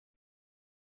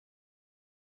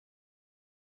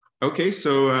Okay,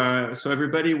 so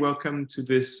everybody, welcome to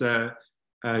this UBS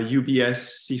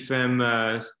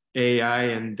CFM AI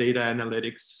and Data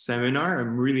Analytics seminar.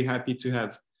 I'm really happy to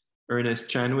have Ernest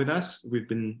Chan with us. We've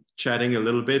been chatting a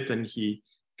little bit, and he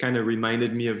kind of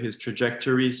reminded me of his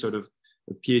trajectory, sort of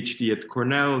a PhD at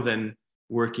Cornell, then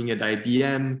working at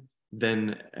IBM,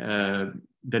 then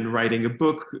writing a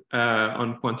book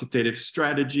on quantitative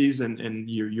strategies, and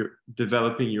you're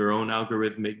developing your own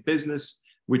algorithmic business,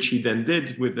 which he then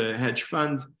did with a hedge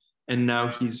fund, and now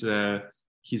he's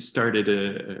started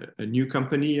a new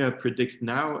company,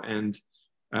 Predictnow,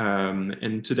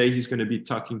 and today he's going to be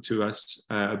talking to us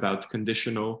about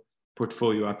conditional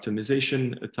portfolio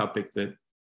optimization, a topic that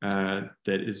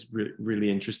is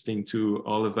really interesting to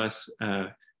all of us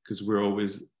because we're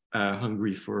always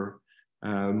hungry for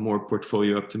more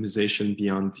portfolio optimization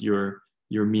beyond your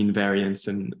mean variance,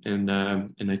 and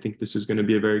I think this is going to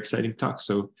be a very exciting talk.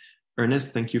 So,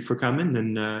 Ernest, thank you for coming,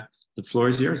 and the floor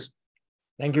is yours.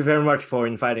 Thank you very much for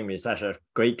inviting me, Sasha.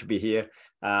 Great to be here.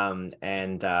 And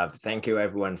thank you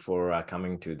everyone for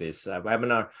coming to this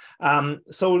webinar.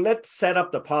 So let's set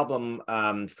up the problem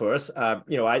first.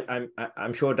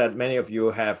 I'm sure that many of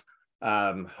you have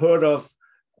heard of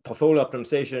portfolio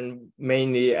optimization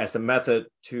mainly as a method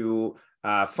to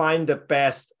find the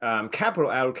best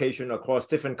capital allocation across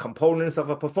different components of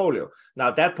a portfolio. Now,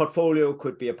 that portfolio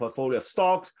could be a portfolio of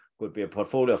stocks, could be a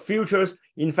portfolio of futures.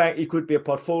 In fact, it could be a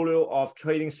portfolio of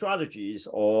trading strategies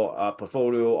or a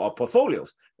portfolio of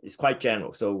portfolios. It's quite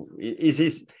general. So it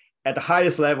is at the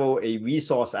highest level a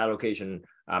resource allocation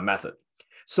method.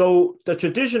 So the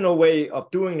traditional way of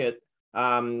doing it,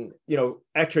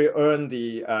 actually earned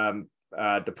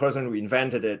the person who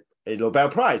invented it a Nobel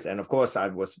Prize. And of course,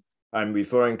 I'm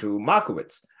referring to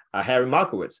Markowitz, Harry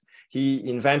Markowitz. He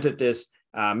invented this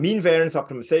mean variance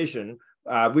optimization,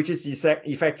 which is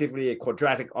effectively a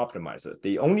quadratic optimizer.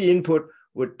 The only input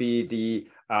would be the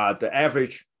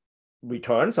average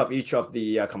returns of each of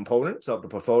the components of the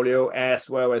portfolio, as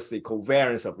well as the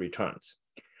covariance of returns.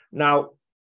 Now,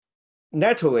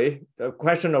 naturally, the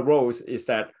question arose is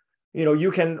that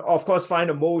you can, of course, find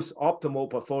the most optimal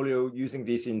portfolio using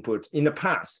these inputs in the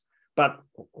past. But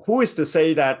who is to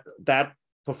say that that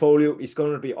portfolio is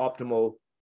going to be optimal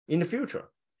in the future?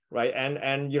 Right,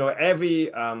 and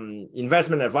every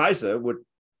investment advisor would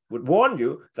warn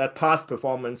you that past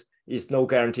performance is no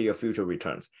guarantee of future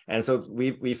returns, and so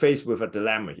we face with a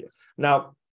dilemma here.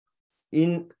 Now,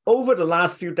 over the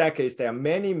last few decades, there are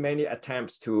many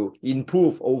attempts to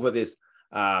improve over this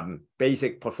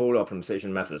basic portfolio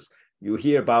optimization methods. You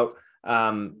hear about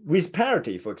risk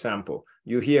parity, for example.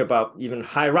 You hear about even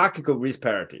hierarchical risk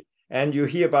parity, and you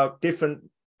hear about different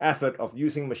effort of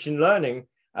using machine learning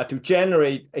to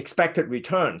generate expected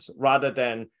returns rather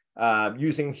than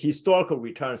using historical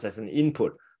returns as an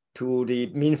input to the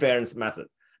mean variance method.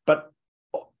 But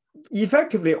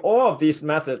effectively, all of these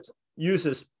methods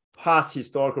uses past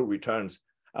historical returns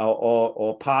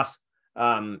or past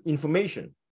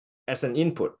information as an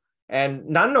input, and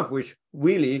none of which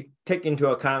really take into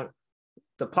account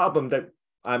the problem that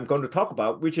I'm going to talk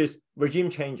about, which is regime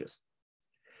changes.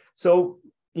 So,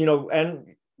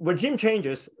 and regime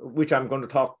changes, which I'm going to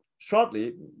talk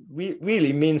shortly,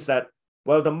 really means that,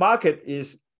 well, the market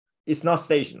is not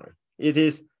stationary. It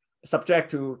is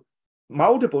subject to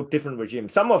multiple different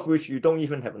regimes, some of which you don't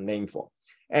even have a name for.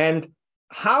 And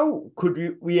how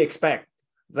could we expect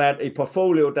that a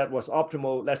portfolio that was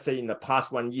optimal, let's say in the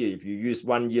past 1 year, if you use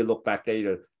 1 year look back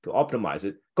data to optimize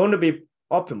it, going to be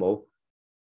optimal,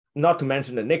 not to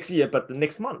mention the next year, but the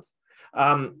next month?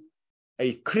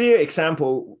 A clear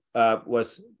example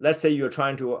was, let's say you're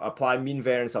trying to apply mean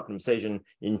variance optimization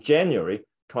in January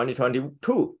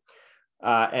 2022,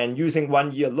 and using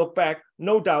 1 year look back,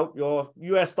 no doubt your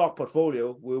US stock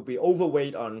portfolio will be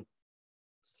overweight on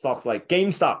stocks like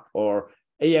GameStop or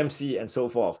AMC and so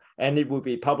forth, and it will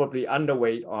be probably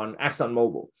underweight on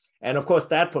ExxonMobil. And of course,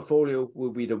 that portfolio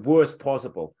will be the worst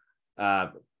possible.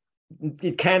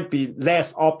 It can't be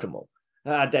less optimal.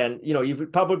 Then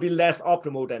it probably less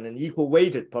optimal than an equal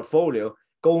weighted portfolio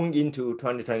going into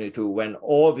 2022, when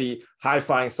all the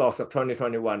high-flying stocks of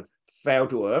 2021 fell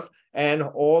to earth and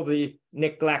all the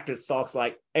neglected stocks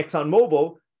like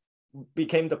ExxonMobil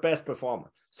became the best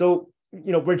performer. So,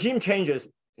 regime changes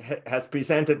has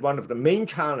presented one of the main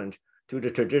challenge to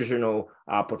the traditional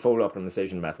portfolio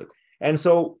optimization method. And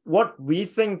so what we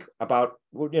think about,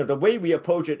 the way we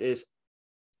approach it is,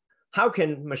 how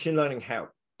can machine learning help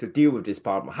to deal with this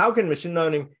problem? How can machine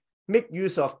learning make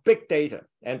use of big data?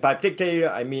 And by big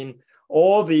data, I mean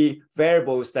all the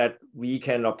variables that we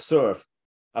can observe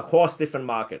across different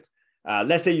markets.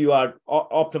 Let's say you are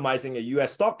optimizing a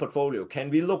US stock portfolio. Can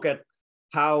we look at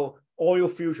how oil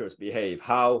futures behave,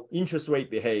 how interest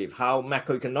rate behave, how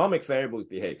macroeconomic variables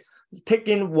behave. Take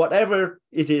in whatever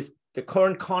it is, the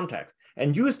current context,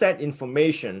 and use that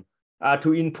information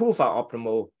to improve our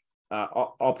optimal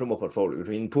portfolio,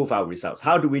 to improve our results.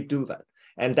 How do we do that?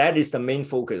 And that is the main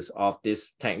focus of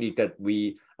this technique that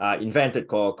we invented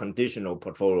called conditional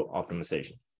portfolio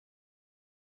optimization.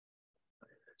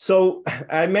 So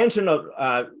I mentioned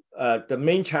the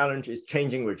main challenge is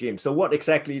changing regimes. So what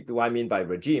exactly do I mean by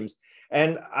regimes?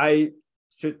 And I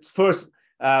should first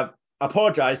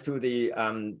apologize to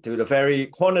the very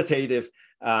quantitative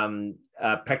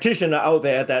practitioner out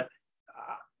there that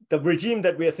the regime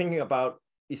that we are thinking about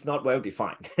is not well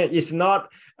defined. It's not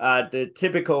the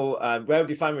typical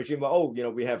well-defined regime where, oh, you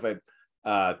know, we have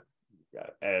a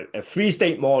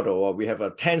 3-state model or we have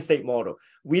a 10-state model.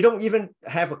 We don't even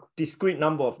have a discrete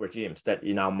number of regimes that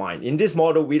in our mind. In this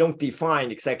model, we don't define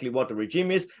exactly what the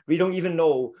regime is. We don't even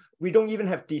know, we don't even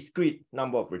have discrete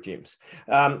number of regimes.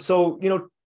 So, you know,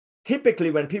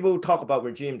 typically when people talk about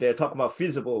regime, they're talking about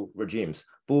feasible regimes: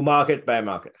 bull market, bear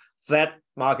market, flat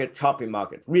market, choppy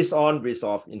market, risk on, risk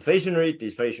off, inflationary,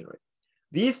 deflationary.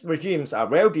 These regimes are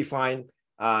well defined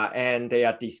and they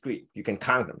are discrete. You can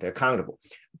count them, they're countable.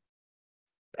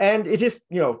 And it is,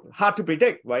 you know, hard to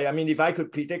predict, right? I mean, if I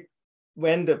could predict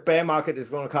when the bear market is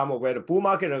going to come or where the bull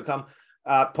market will come,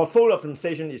 portfolio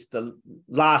optimization is the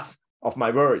last of my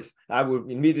worries. I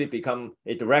would immediately become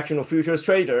a directional futures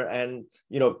trader, and,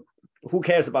 you know, who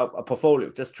cares about a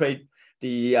portfolio? Just trade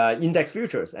the index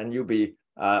futures and you'll be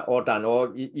all done.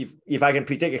 Or if I can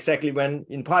predict exactly when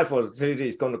implied volatility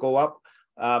is going to go up,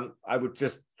 I would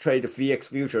just trade the VX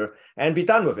future and be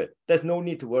done with it. There's no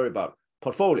need to worry about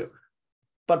portfolio.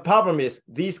 But problem is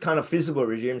these kind of feasible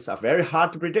regimes are very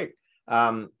hard to predict.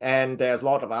 And there's a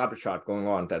lot of arbitrage going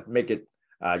on that make it,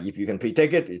 if you can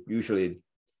predict it, it usually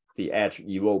the edge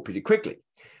erodes pretty quickly.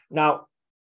 Now,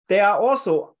 there are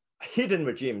also hidden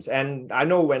regimes. And I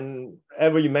know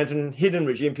whenever you mention hidden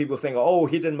regime, people think, oh,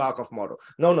 hidden Markov model.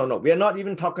 No, no, no. We are not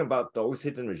even talking about those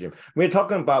hidden regimes. We're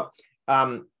talking about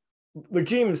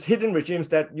regimes, hidden regimes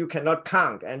that you cannot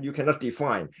count and you cannot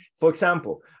define. For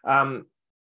example,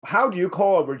 how do you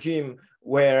call a regime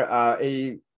where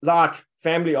a large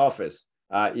family office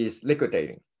is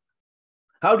liquidating?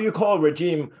 How do you call a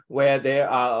regime where there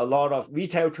are a lot of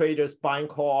retail traders buying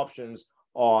call options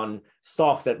on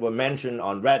stocks that were mentioned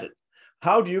on Reddit?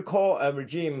 How do you call a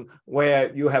regime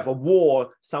where you have a war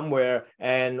somewhere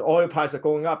and oil prices are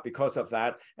going up because of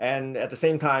that, and at the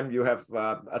same time you have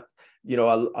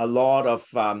a lot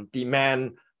of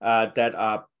demand that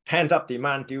are pent up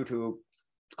demand due to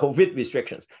COVID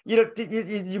restrictions?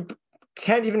 You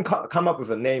can't even come up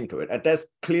with a name to it, and that's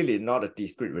clearly not a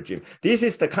discrete regime. This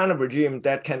is the kind of regime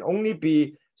that can only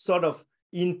be sort of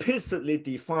implicitly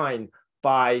defined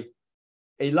by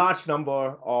a large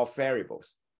number of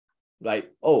variables.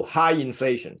 Like, oh, high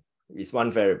inflation is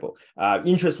one variable.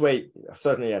 Interest rate,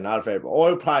 certainly another variable.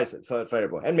 Oil price, third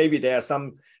variable. And maybe there are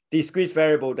some discrete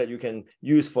variable that you can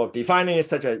use for defining it,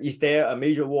 such as, is there a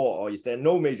major war or is there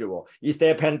no major war? Is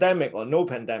there a pandemic or no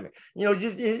pandemic? You know, it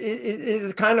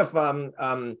is kind of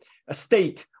a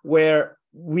state where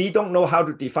we don't know how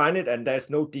to define it and there's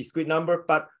no discrete number,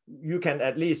 but you can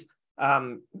at least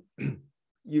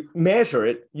you measure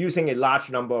it using a large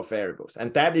number of variables.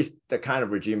 And that is the kind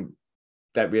of regime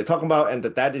that we are talking about, and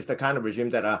that is the kind of regime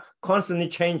that are constantly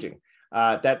changing,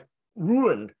 that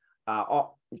ruined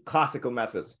classical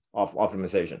methods of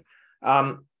optimization.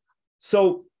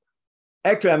 So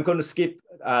actually, I'm going to skip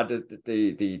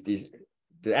the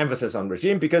emphasis on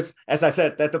regime, because, as I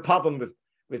said, that the problem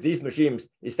with these regimes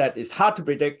is that it's hard to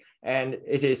predict and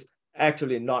it is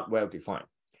actually not well defined.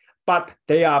 But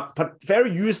they are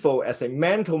very useful as a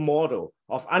mental model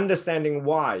of understanding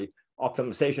why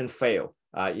optimization fail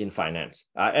in finance,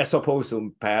 as opposed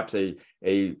to perhaps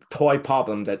a toy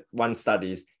problem that one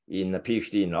studies in a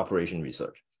Ph.D. in operation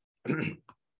research.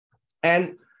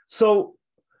 And so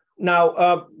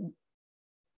now,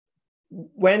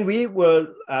 when we were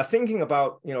thinking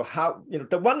about, how,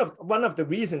 one of the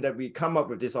reasons that we come up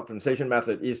with this optimization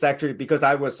method is actually because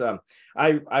I was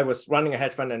running a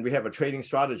hedge fund, and we have a trading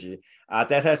strategy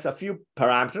that has a few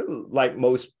parameters, like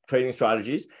most trading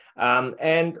strategies,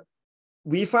 and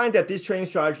we find that this trading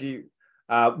strategy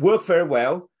work very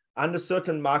well under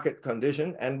certain market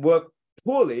condition and work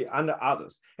poorly under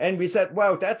others. And we said,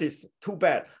 well, that is too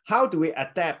bad. How do we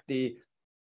adapt the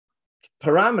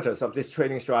parameters of these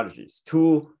trading strategies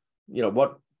to,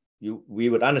 what we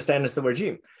would understand as the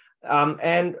regime?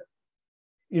 The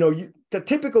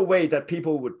typical way that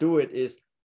people would do it is,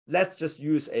 let's just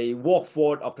use a walk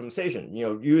forward optimization,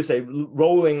 use a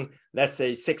rolling, let's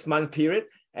say 6-month period,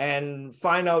 and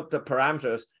find out the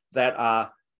parameters that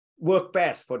are work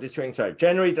best for this training strategy,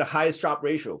 generate the highest Sharpe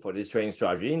ratio for this training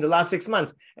strategy in the last 6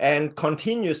 months, and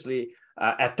continuously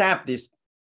adapt these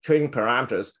training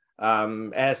parameters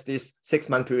as this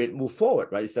 6-month period move forward,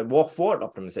 right? It's a walk forward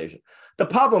optimization. The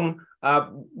problem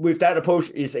with that approach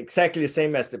is exactly the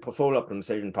same as the portfolio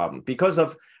optimization problem, because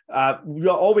of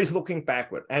you're always looking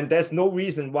backward, and there's no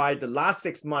reason why the last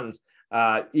 6 months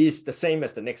is the same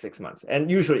as the next 6 months,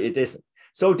 and usually it isn't.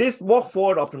 So this walk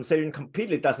forward optimization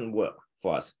completely doesn't work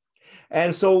for us.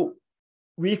 And so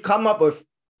we've come up with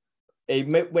a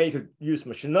way to use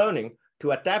machine learning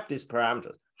to adapt these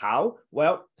parameters. How?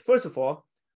 Well, first of all,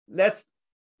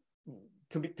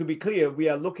 to be clear, we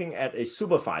are looking at a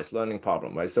supervised learning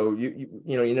problem, right? So you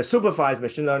know, in a supervised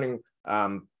machine learning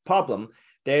problem,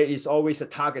 there is always a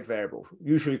target variable,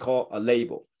 usually called a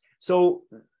label. So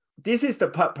this is the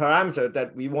parameter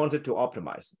that we wanted to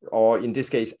optimize, or in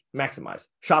this case, maximize,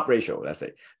 Sharpe ratio, let's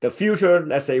say. The future,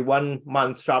 let's say 1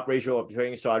 month Sharpe ratio of the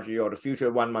training strategy, or the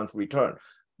future 1 month return.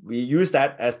 We use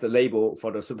that as the label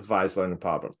for the supervised learning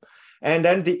problem. And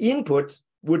then the input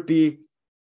would be,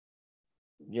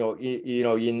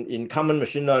 in common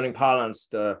machine learning parlance,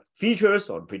 the features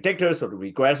or predictors or the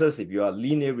regressors, if you are a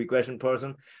linear regression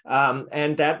person.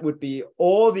 And that would be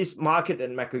all these market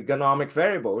and macroeconomic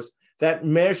variables that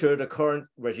measure the current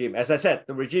regime. As I said,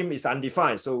 the regime is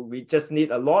undefined, so we just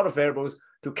need a lot of variables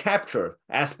to capture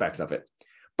aspects of it.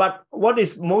 But what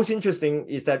is most interesting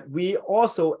is that we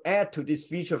also add to this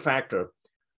feature factor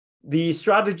the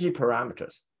strategy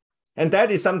parameters. And that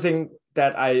is something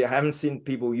that I haven't seen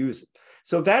people use.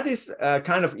 So that is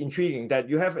kind of intriguing, that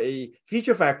you have a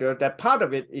feature factor that part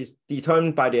of it is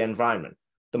determined by the environment,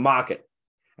 the market.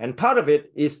 And part of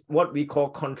it is what we call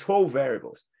control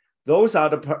variables. Those are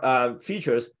the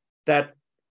features that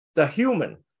the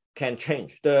human can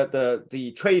change,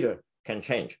 the trader can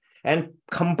change. And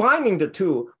combining the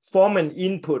two form an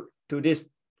input to this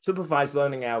supervised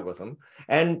learning algorithm.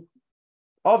 And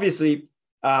obviously,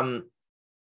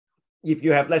 if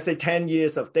you have, let's say, 10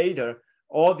 years of data,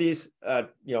 all these,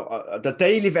 the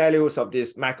daily values of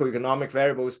these macroeconomic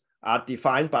variables are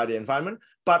defined by the environment.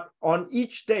 But on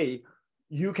each day,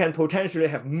 you can potentially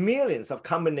have millions of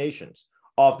combinations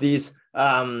of these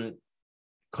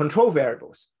control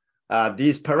variables,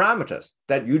 these parameters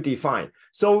that you define.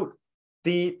 So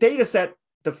the data set,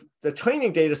 the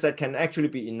training data set can actually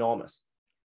be enormous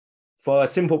for a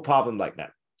simple problem like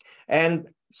that. And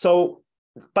so,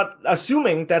 but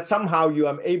assuming that somehow you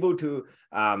are able to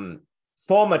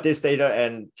format this data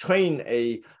and train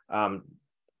a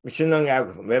machine learning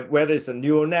algorithm, whether it's a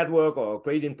neural network or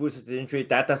gradient boosted entry,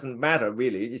 that doesn't matter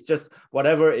really. It's just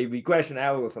whatever a regression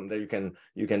algorithm that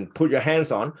you can put your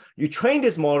hands on. You train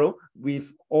this model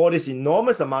with all this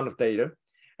enormous amount of data,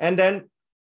 and then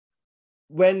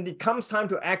when it comes time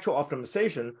to actual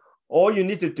optimization, all you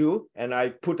need to do, and I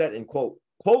put that in quote,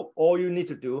 all you need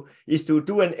to do is to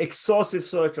do an exhaustive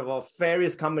search of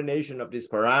various combination of these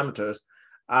parameters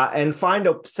and find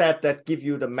a set that give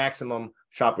you the maximum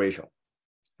Sharpe ratio.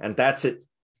 And that's it.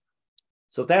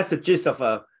 So that's the gist of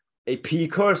a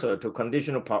precursor to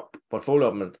conditional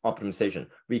portfolio optimization.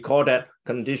 We call that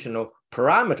conditional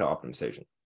parameter optimization.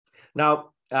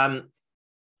 Now,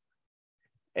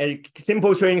 a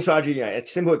simple training strategy, a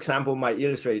simple example might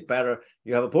illustrate better.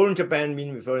 You have a Bollinger Band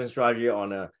mean reversion strategy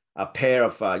on a pair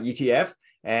of ETF,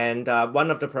 and one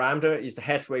of the parameters is the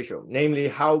hedge ratio, namely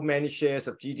how many shares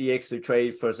of GDX to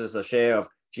trade versus a share of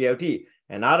GLD.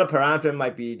 Another parameter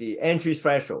might be the entry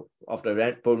threshold of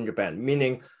the Bollinger Band,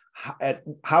 meaning at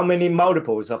how many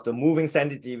multiples of the moving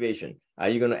standard deviation are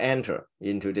you going to enter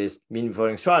into this mean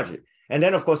reverting strategy. And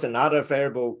then, of course, another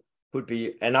variable could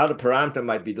be, another parameter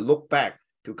might be the look back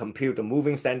to compute the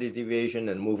moving standard deviation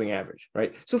and moving average,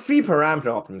 right? So 3 parameter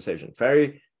optimization,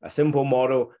 very a simple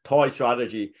model, toy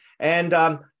strategy. And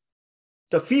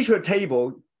the feature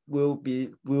table will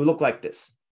look like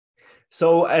this.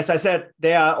 So as I said,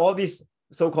 there are all these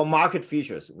so-called market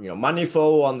features, money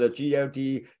flow on the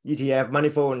GLD ETF, money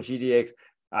flow on GDX,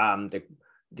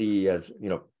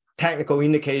 technical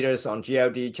indicators on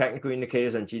GLD, technical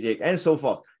indicators on GDX, and so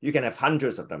forth. You can have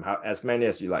hundreds of them, as many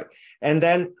as you like. And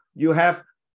then you have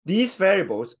these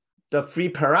variables, the 3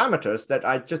 parameters that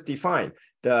I just defined,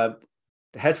 the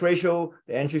hedge ratio,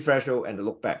 the entry threshold, and the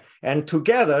look back. And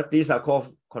together, these are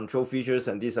called control features,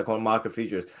 and these are called market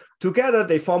features. Together,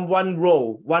 they form one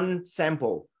row, one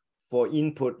sample for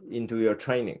input into your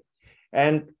training.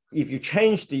 And if you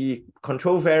change the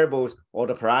control variables or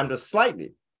the parameters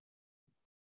slightly,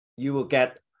 you will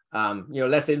get,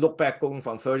 let's say look back going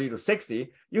from 30 to 60,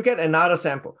 you get another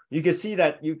sample. You can see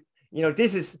that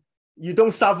this is, you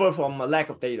don't suffer from a lack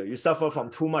of data. You suffer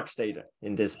from too much data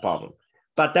in this problem.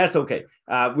 But that's okay.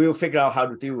 We'll figure out how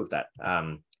to deal with that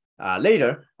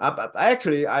later. But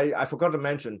actually, I forgot to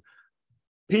mention,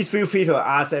 please feel free to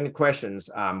ask any questions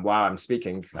while I'm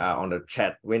speaking on the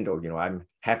chat window. I'm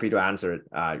happy to answer it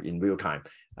in real time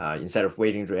instead of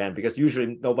waiting to the end, because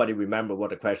usually nobody remember what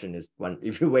the question is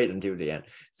if you wait until the end.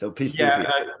 So please feel free.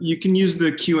 You can use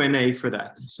the Q&A for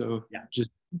that. So just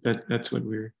that's what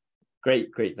we're.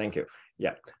 Great, thank you.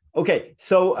 Yeah. Okay.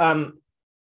 So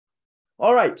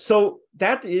all right. So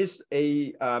that is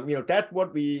that's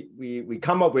what we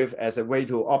come up with as a way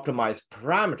to optimize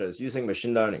parameters using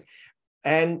machine learning.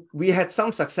 And we had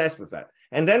some success with that.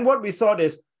 And then what we thought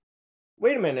is,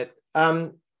 wait a minute,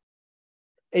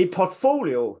 a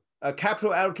portfolio, a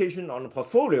capital allocation on a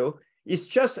portfolio is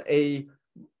just a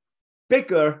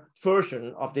bigger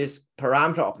version of this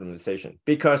parameter optimization,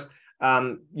 because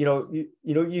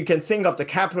you can think of the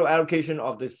capital allocation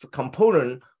of the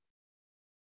component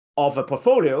of a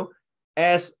portfolio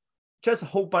as just a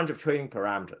whole bunch of trading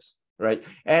parameters, right?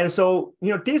 And so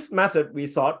this method, we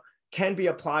thought, can be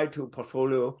applied to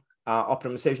portfolio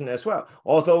optimization as well.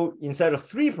 Although instead of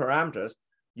 3 parameters,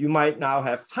 you might now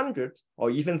have hundreds or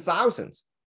even thousands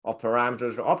of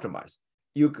parameters to optimize.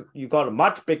 You got a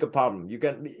much bigger problem. You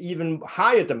get even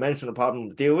higher dimensional problem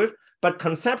to deal with, but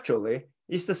conceptually,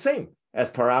 it's the same as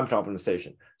parameter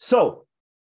optimization. So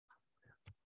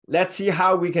let's see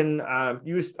how we can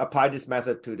apply this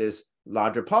method to this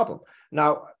larger problem.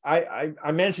 Now,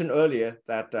 I mentioned earlier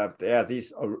that there are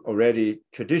these already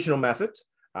traditional methods,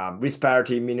 risk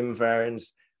parity, minimum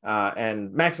variance,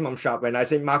 and maximum Sharpe. When I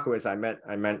say macro risk, I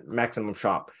meant maximum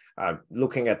Sharpe,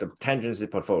 looking at the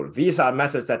tangency portfolio. These are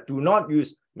methods that do not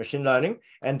use machine learning,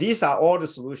 and these are all the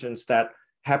solutions that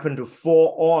happen to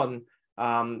fall on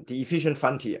the efficient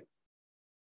frontier.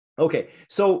 Okay,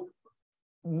 so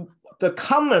the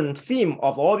common theme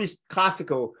of all these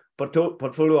classical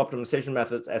portfolio optimization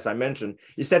methods, as I mentioned,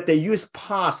 is that they use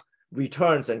past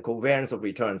returns and covariance of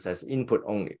returns as input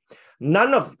only.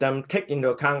 None of them take into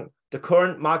account the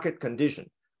current market condition.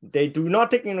 They do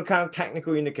not take into account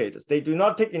technical indicators. They do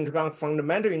not take into account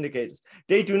fundamental indicators.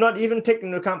 They do not even take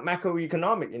into account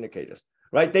macroeconomic indicators,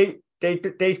 right?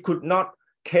 They could not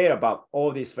care about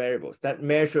all these variables that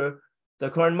measure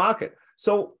the current market.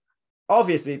 So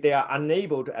obviously, they are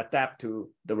unable to adapt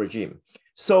to the regime.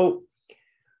 So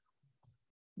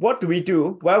what do we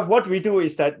do? Well, what we do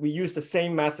is that we use the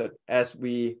same method as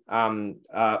we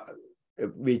that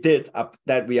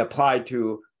we applied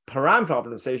to parameter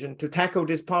optimization to tackle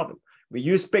this problem. We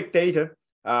use big data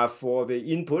for the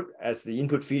input as the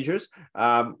input features.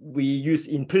 We use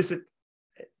implicit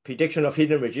prediction of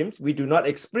hidden regimes. We do not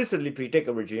explicitly predict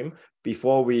a regime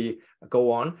before we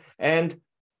go on. And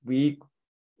we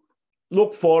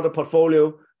look for the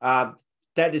portfolio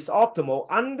that is optimal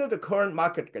under the current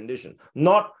market condition,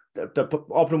 not the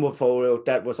optimal portfolio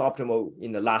that was optimal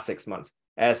in the last 6 months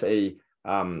as a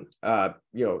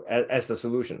as the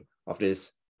solution of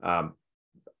this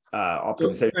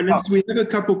optimization. So, Ernest, we have a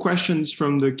couple questions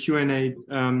from the Q&A.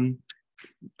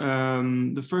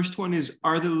 The first one is,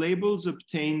 are the labels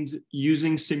obtained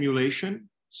using simulation?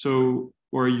 So,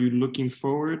 or are you looking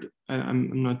forward?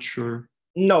 I'm not sure.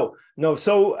 No.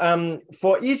 So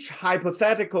for each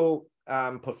hypothetical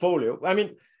portfolio, I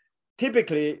mean,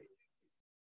 typically,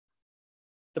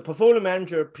 the portfolio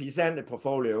manager present a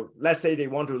portfolio. Let's say they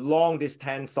want to long this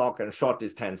 10 stock and short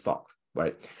this 10 stocks,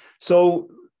 right? So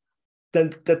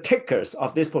the tickers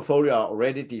of this portfolio are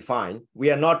already defined.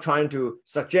 We are not trying to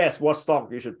suggest what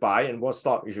stock you should buy and what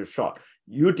stock you should short.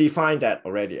 You define that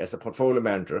already as a portfolio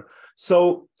manager.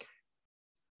 So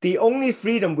the only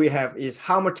freedom we have is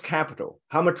how much capital,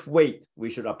 how much weight we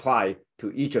should apply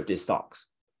to each of these stocks.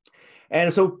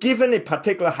 And so given a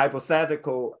particular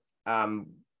hypothetical capital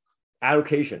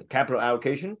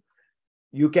allocation,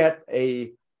 you get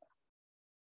a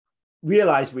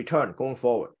realized return going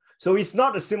forward. So it's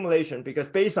not a simulation, because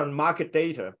based on market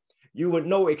data, you would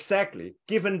know exactly,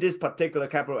 given this particular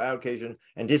capital allocation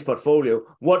and this portfolio,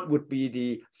 what would be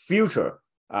the future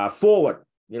forward,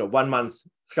 1 month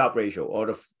Sharpe ratio or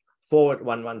the forward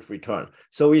 1 month return.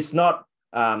 So it's not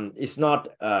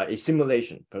a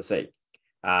simulation per se.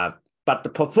 But the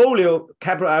portfolio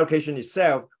capital allocation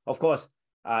itself, of course,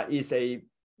 is a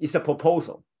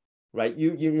proposal, right?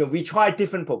 We try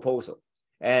different proposal,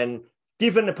 and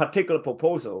given a particular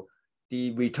proposal,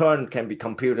 the return can be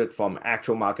computed from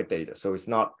actual market data. So it's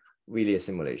not really a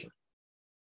simulation.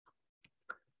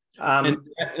 And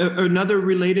another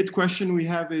related question we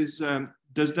have is,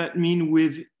 does that mean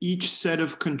with each set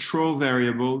of control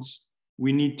variables,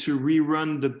 we need to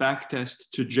rerun the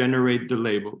backtest to generate the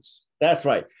labels? That's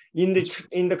right. in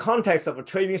the context of a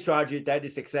trading strategy, that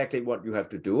is exactly what you have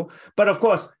to do. But of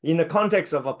course, in the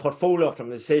context of a portfolio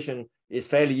optimization, it's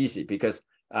fairly easy because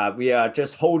we are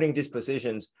just holding these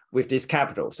positions with this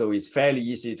capital. So it's fairly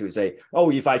easy to say,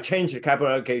 oh, if I change the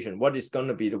capital allocation, what is going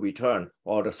to be the return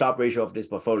or the Sharpe ratio of this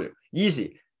portfolio?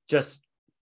 Easy. Just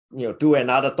do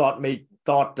another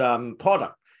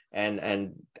product,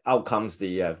 and out comes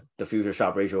the future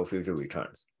Sharpe ratio, future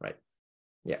returns, right?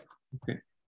 Yeah. Okay.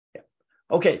 Yeah.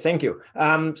 Okay. Thank you.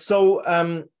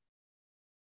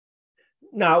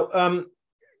 Now.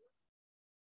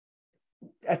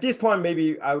 At this point,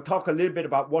 maybe I'll talk a little bit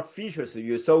about what features to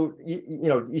use. So,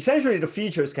 essentially the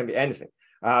features can be anything.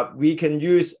 We can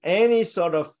use any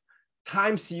sort of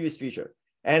time series feature.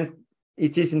 And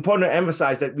it is important to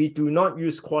emphasize that we do not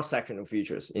use cross-sectional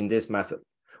features in this method.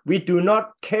 We do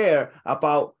not care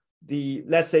about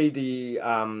let's say the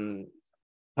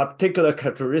particular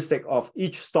characteristic of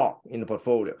each stock in the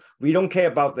portfolio. We don't care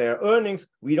about their earnings.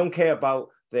 We don't care about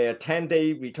their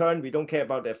 10-day return. We don't care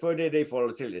about their 30-day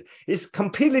volatility. It's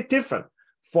completely different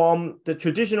from the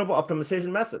traditional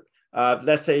optimization method.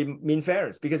 Let's say mean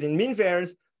variance, because in mean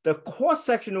variance, the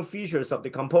cross-sectional features of the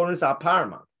components are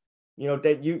paramount.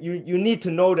 That you need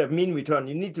to know the mean return.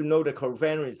 You need to know the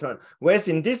covariant return. Whereas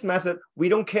in this method, we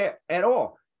don't care at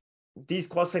all these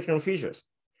cross-sectional features.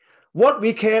 What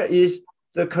we care is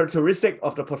the characteristic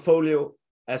of the portfolio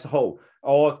as a whole,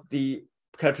 or the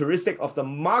characteristic of the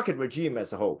market regime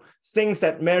as a whole. Things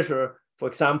that measure, for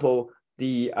example,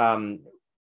 the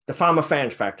Farmer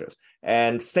French factors,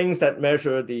 and things that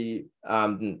measure the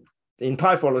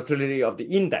implied volatility of the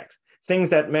index, things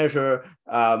that measure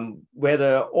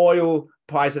whether oil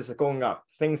prices are going up,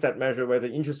 things that measure whether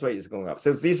interest rate is going up.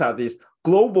 So these are these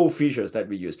global features that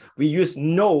we use. We use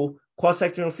no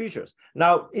cross-sectional features.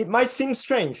 Now, it might seem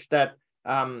strange that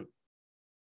how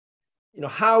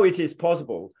it is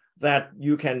possible that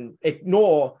you can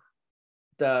ignore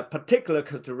the particular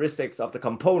characteristics of the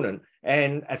component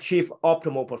and achieve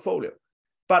optimal portfolio.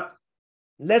 But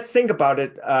let's think about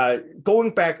it.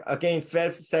 Going back again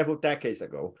several decades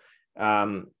ago,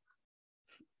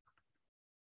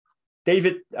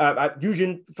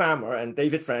 Eugene Farmer and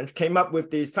David French came up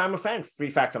with the Farmer French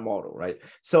three-factor model, right?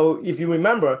 So if you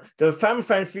remember, the Farmer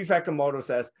French three-factor model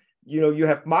says, you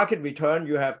have market return,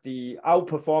 you have the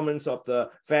outperformance of the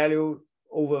value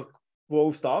over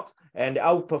growth stocks, and the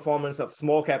outperformance of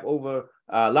small cap over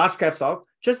large cap stock.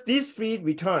 Just these three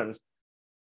returns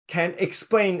can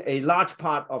explain a large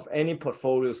part of any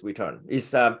portfolio's return.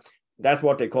 That's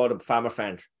what they call the Farmer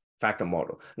French factor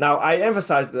model. Now, I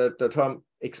emphasize the term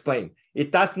explain.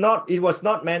 It was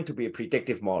not meant to be a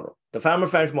predictive model. The Farmer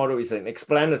French model is an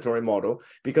explanatory model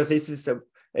because this is a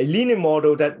linear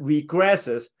model that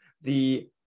regresses the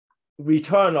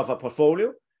return of a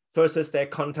portfolio versus their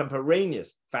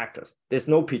contemporaneous factors. There's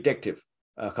no predictive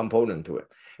component to it.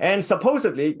 And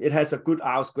supposedly it has a good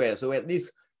R square. So at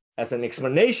least as an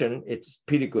explanation, it's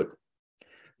pretty good.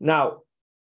 Now,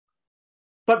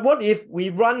 but what if we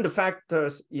run the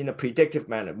factors in a predictive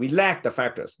manner? We lag the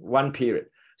factors one period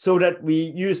so that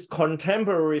we use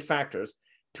contemporary factors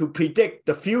to predict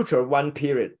the future one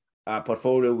period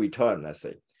portfolio return, let's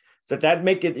say. So that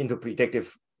make it into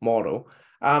predictive model.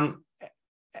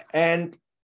 And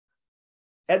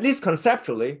at least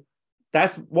conceptually,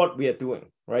 that's what we are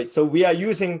doing, right? So we are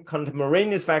using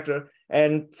contemporaneous factor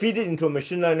and feed it into a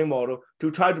machine learning model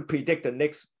to try to predict the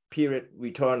next period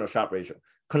return or Sharpe ratio.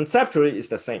 Conceptually, it's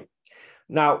the same.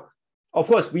 Now, of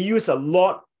course, we use a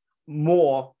lot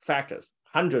more factors,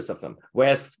 hundreds of them,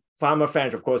 whereas Farmer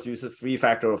French, of course, uses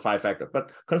 3-factor or 5-factor.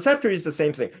 But conceptually, it's the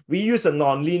same thing. We use a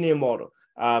nonlinear model,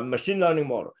 machine learning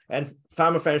model, and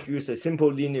Farmer French uses a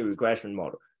simple linear regression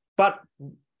model. But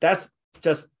that's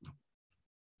just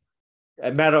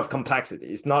a matter of complexity.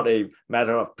 It's not a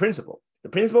matter of principle. The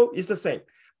principle is the same.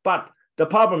 But the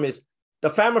problem is the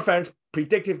Farmer French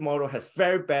predictive model has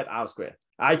very bad R square.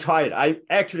 I tried. I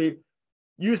actually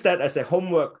used that as a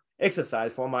homework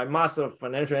exercise for my Master of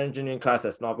Financial Engineering class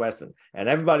at Northwestern. And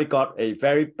everybody got a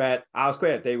very bad R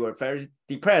square. They were very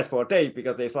depressed for a day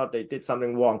because they thought they did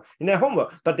something wrong in their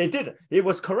homework, but they didn't. It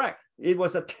was correct. It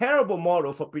was a terrible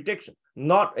model for prediction,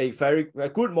 not a very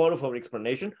good model for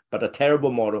explanation, but a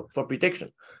terrible model for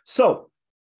prediction. So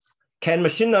can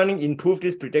machine learning improve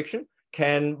this prediction?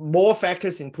 Can more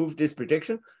factors improve this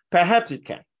prediction? Perhaps it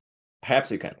can.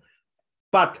 Perhaps it can.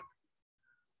 But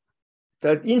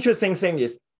the interesting thing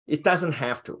is it doesn't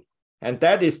have to. And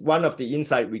that is one of the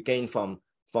insight we gain from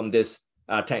this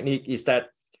technique is that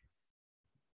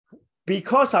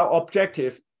because our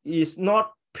objective is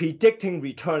not predicting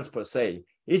returns per se,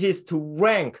 it is to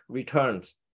rank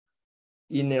returns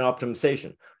in an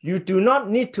optimization. You do not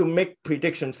need to make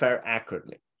predictions very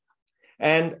accurately.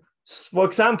 And for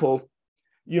example,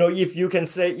 if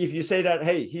you say that,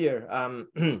 hey, here,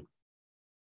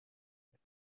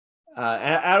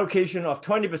 allocation of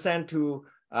 20% to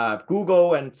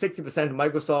Google and 60% to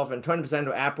Microsoft and 20%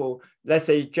 to Apple, let's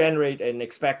say generate an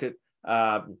expected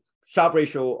Sharpe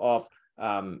ratio of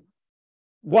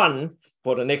 1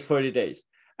 for the next 30 days.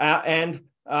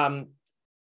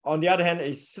 On the other hand,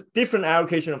 a different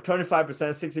allocation of 25%,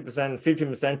 60%, and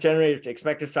 15% generates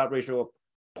expected Sharpe ratio of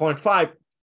 0.5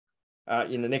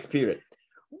 in the next period.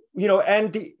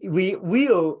 And we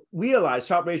will realize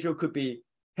Sharpe ratio could be,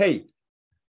 hey,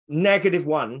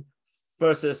 -1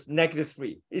 versus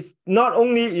 -3. It's not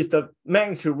only is the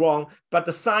magnitude wrong, but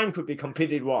the sign could be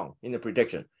completely wrong in the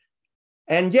prediction.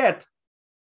 And yet,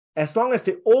 as long as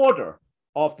the order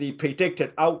of the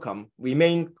predicted outcome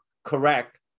remain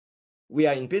correct, we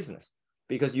are in business,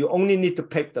 because you only need to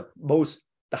pick the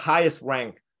highest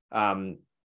rank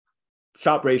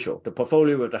Sharpe ratio, the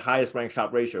portfolio with the highest rank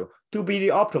Sharpe ratio, to be the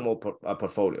optimal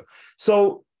portfolio.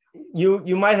 So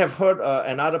you might have heard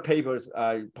another papers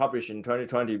published in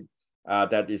 2020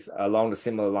 that is along the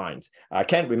similar lines. I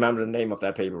can't remember the name of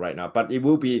that paper right now, but it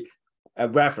will be a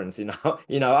reference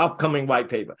in our upcoming white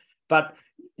paper. But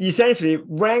essentially,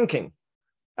 ranking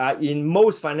in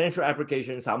most financial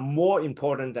applications are more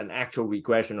important than actual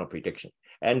regression or prediction.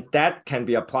 And that can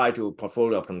be applied to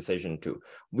portfolio optimization too.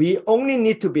 We only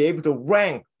need to be able to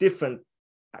rank different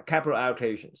capital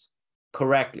allocations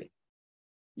correctly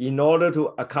in order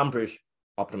to accomplish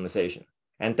optimization.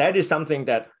 And that is something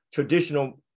that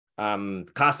traditional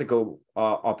classical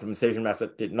optimization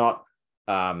method did not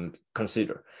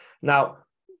consider. Now,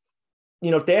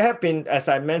 there have been, as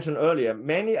I mentioned earlier,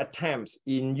 many attempts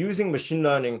in using machine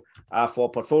learning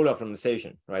for portfolio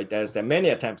optimization, right? There are many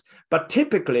attempts, but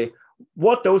typically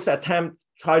what those attempts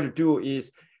try to do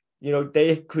is,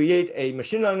 they create a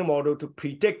machine learning model to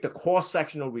predict the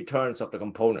cross-sectional returns of the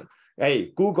component.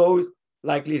 Hey, Google is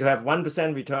likely to have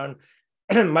 1% return,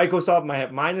 Microsoft might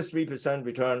have -3%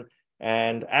 return,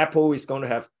 and Apple is going to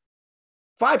have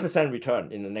 5%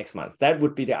 return in the next month. That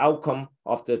would be the outcome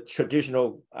of the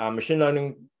traditional machine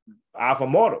learning alpha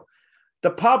model. The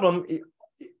problem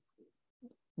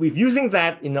with using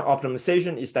that in the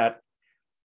optimization is that,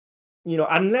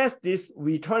 unless these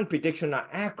return predictions are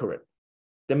accurate,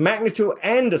 the magnitude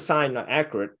and the sign are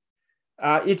accurate,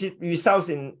 it results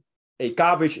in a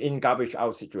garbage in, garbage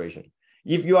out situation.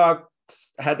 If you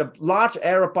had a large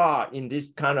error bar in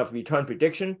this kind of return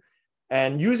prediction,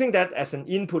 and using that as an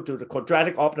input to the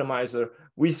quadratic optimizer,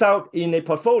 result in a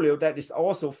portfolio that is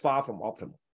also far from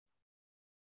optimal.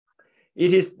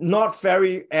 It is not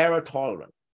very error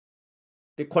tolerant.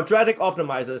 The quadratic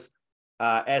optimizers,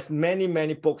 as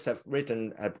many books have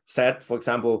said, for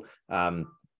example,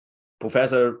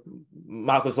 Professor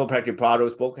Marcos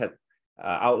Lopez-Prado's book had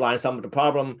outlined some of the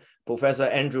problem. Professor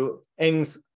Andrew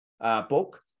Ng's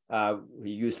book,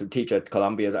 he used to teach at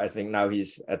Columbia, I think now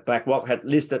he's at BlackRock, had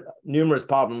listed numerous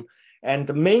problems. And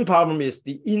the main problem is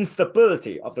the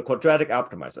instability of the quadratic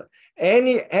optimizer.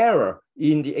 Any error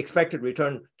in the expected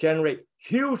return generate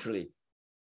hugely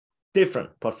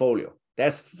different portfolio.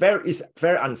 Is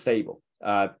very unstable,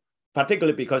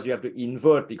 particularly because you have to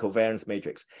invert the covariance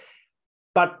matrix.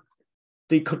 But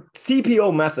the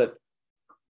CPO method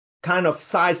kind of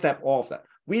sidestep all of that.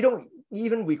 We don't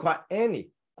even require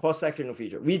any cross-sectional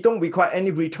feature. We don't require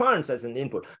any returns as an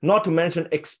input, not to mention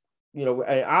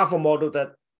an alpha model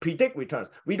that predict returns.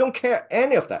 We don't care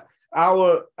any of that.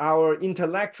 Our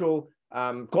intellectual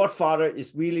godfather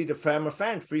is really the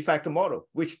Fermat-Fant three-factor model,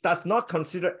 which does not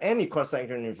consider any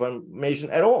cross-sectional information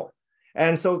at all.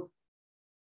 And so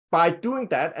by doing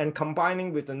that and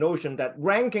combining with the notion that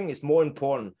ranking is more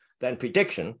important than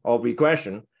prediction or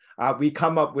regression, we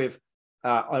come up with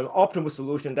an optimal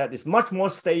solution that is much more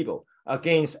stable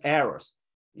against errors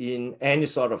in any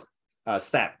sort of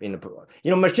step in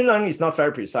the machine learning is not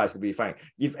very precise, to be frank.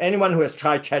 If anyone who has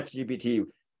tried ChatGPT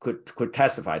could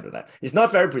testify to that, it's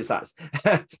not very precise,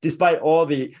 despite all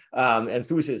the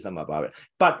enthusiasm about it.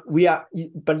 But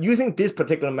using this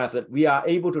particular method, we are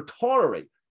able to tolerate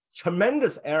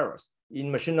tremendous errors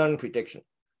in machine learning prediction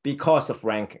because of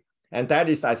ranking, and that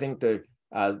is, I think, the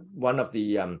one of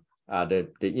the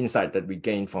insight that we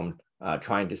gain from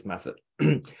trying this method.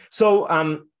 So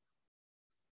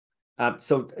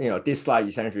this slide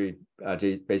essentially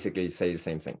basically say the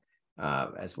same thing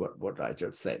as what I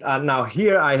just said. Now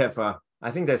here I have,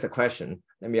 I think there's a question.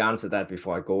 Let me answer that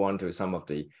before I go on to some of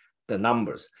the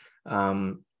numbers.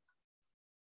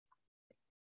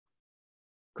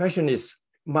 Question is,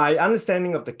 my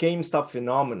understanding of the GameStop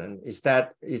phenomenon is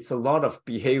that it's a lot of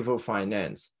behavioral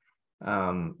finance.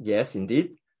 Yes,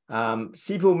 indeed.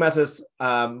 CPU methods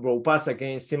robust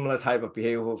against similar type of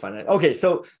behavioral finance. Okay,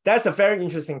 so that's a very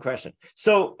interesting question.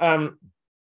 So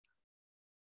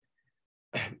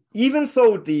even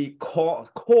though the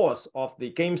cause of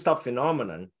the GameStop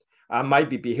phenomenon might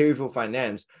be behavioral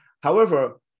finance,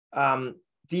 however,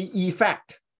 the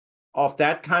effect of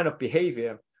that kind of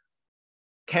behavior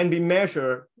can be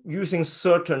measured using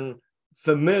certain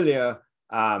familiar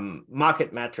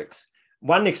market metrics.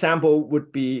 One example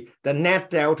would be the net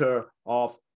delta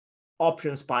of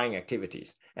options buying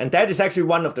activities. And that is actually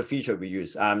one of the features we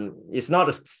use. It's not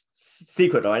a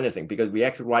secret or anything because we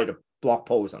actually write a blog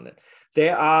post on it.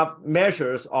 There are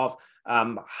measures of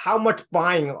how much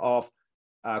buying of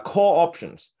core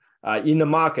options in the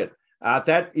market.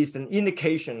 That is an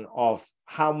indication of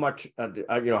how much,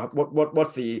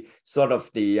 what's the sort of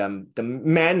the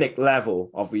manic level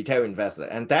of retail investor.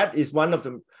 And that is one of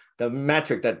the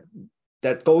metric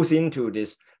that goes into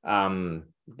this,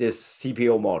 this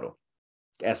CPO model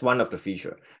as one of the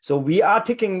features. So we are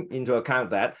taking into account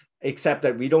that, except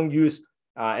that we don't use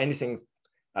anything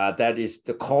that is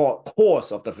the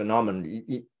cause of the phenomenon.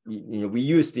 We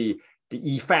use the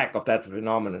effect of that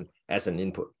phenomenon as an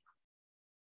input.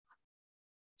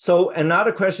 So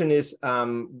another question is,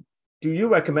 do you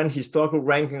recommend historical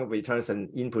ranking of returns and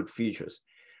input features?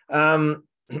 I'm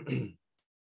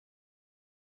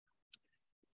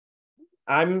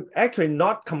actually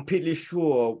not completely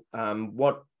sure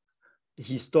what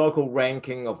historical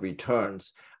ranking of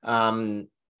returns. Do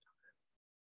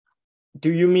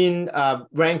you mean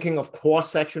ranking of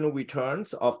cross-sectional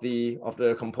returns of the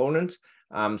components?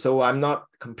 So I'm not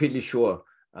completely sure.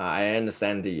 I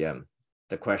understand the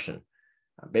question.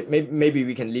 But maybe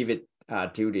we can leave it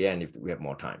till the end if we have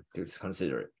more time to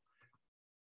consider it.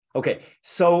 Okay,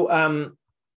 so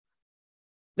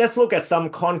let's look at some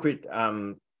concrete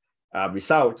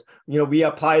results. We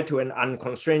applied to an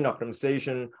unconstrained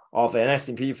optimization of an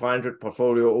S&P 500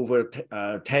 portfolio over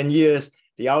 10 years.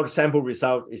 The out-sample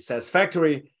result is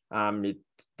satisfactory. It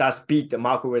does beat the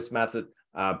market risk method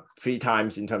 3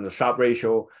 times in terms of Sharpe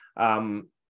ratio.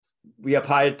 We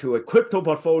applied to a crypto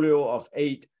portfolio of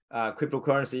 8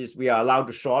 cryptocurrencies. We are allowed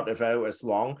to short as well as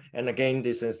long. And again,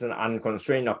 this is an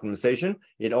unconstrained optimization.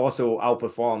 It also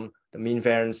outperformed the mean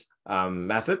variance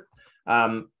method.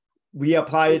 We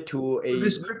applied to a...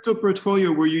 This crypto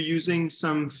portfolio, were you using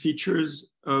some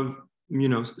features of,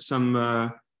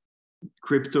 some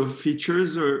crypto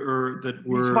features or that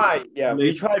were...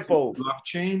 We tried both.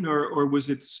 Blockchain, or was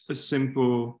it a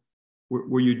simple,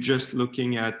 were you just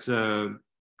looking at,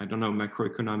 I don't know,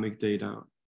 macroeconomic data?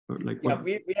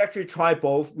 We actually try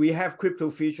both. We have crypto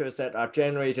features that are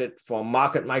generated from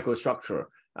market microstructure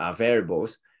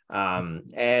variables.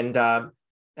 Actually,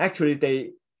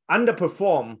 they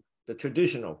underperform the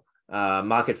traditional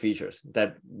market features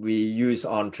that we use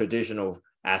on traditional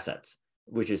assets,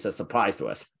 which is a surprise to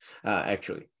us,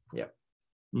 actually. Yeah.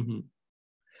 Mm-hmm.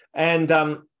 And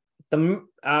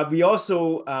we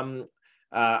also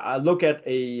look at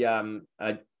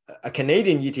a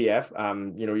Canadian ETF,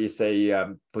 it's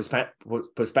a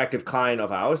prospective client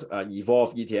of ours,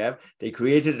 Evolve ETF. They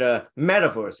created a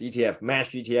metaverse ETF,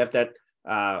 MASH ETF, that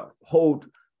hold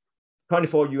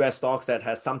 24 US stocks that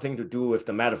has something to do with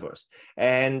the metaverse.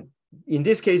 And in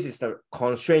this case, it's a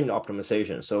constrained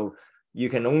optimization. So you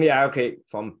can only allocate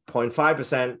from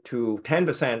 0.5% to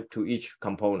 10% to each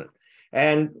component.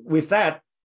 And with that,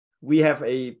 we have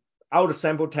a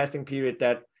out-of-sample testing period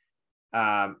that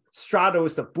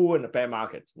straddles the bull and the bear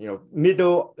market,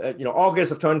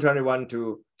 August of 2021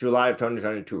 to July of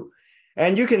 2022.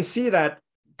 And you can see that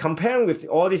comparing with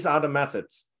all these other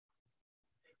methods,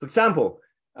 for example,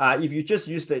 if you just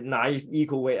use the naive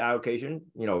equal weight allocation,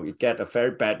 you get a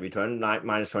very bad return,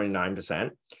 minus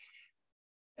 29%.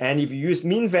 And if you use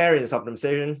mean variance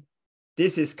optimization,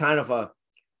 this is kind of a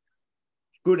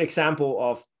good example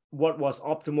of what was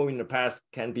optimal in the past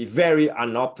can be very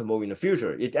unoptimal in the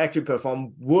future. It actually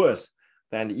performed worse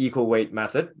than the equal weight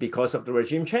method because of the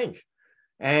regime change.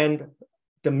 And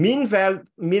the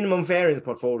minimum variance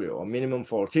portfolio or minimum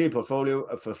volatility portfolio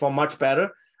performed much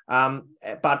better.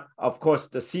 But of course,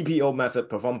 the CPO method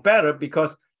performed better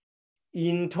because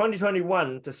in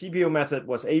 2021, the CPO method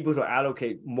was able to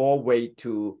allocate more weight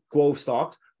to growth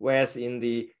stocks, whereas in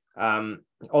the,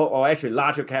 or actually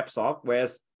larger cap stock,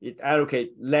 whereas it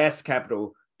allocate less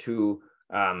capital to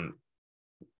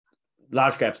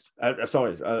large caps.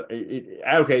 It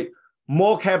allocate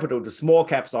more capital to small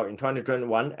cap stock in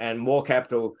 2021 and more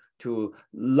capital to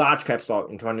large cap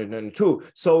stock in 2022.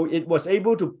 So it was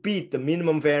able to beat the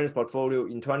minimum variance portfolio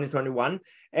in 2021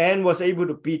 and was able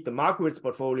to beat the market risk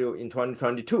portfolio in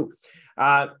 2022.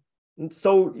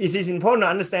 So it is important to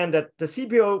understand that the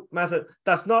CPO method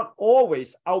does not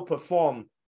always outperform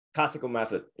classical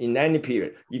method in any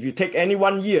period. If you take any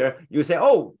 1 year, you say,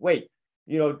 oh, wait,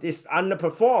 this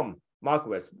underperform market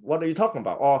risk. What are you talking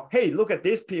about? Or, hey, look at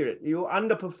this period. You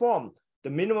underperform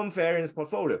the minimum variance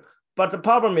portfolio. But the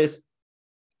problem is,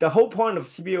 the whole point of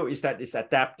CPO is that it's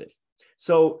adaptive.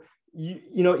 So,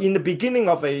 in the beginning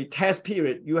of a test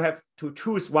period, you have to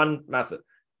choose one method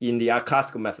in the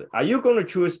classical method. Are you going to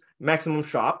choose maximum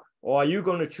Sharpe, or are you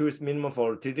going to choose minimum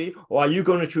volatility, or are you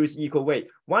going to choose equal weight?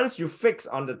 Once you fix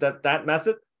on that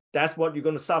method, that's what you're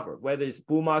going to suffer, whether it's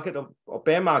bull market or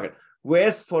bear market.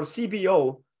 Whereas for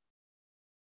CPO,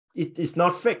 it is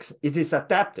not fixed, it is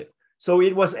adaptive. So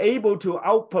it was able to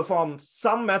outperform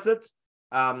some methods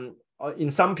in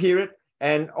some period,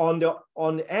 and on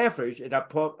the average, it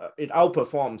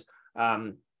outperforms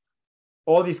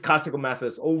all these classical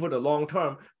methods over the long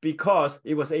term because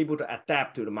it was able to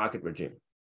adapt to the market regime,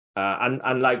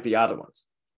 unlike the other ones.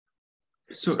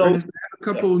 So Ernest, I have a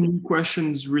couple new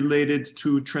questions related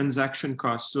to transaction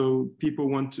costs. So people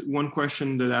want one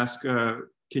question that asks,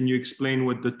 can you explain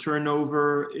what the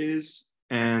turnover is?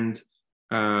 And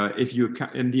if you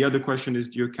and the other question is,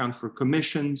 do you account for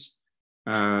commissions?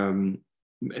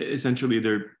 Essentially,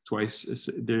 they're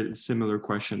similar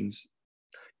questions.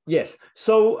 Yes.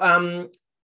 So I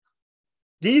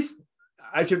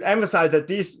should emphasize that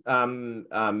these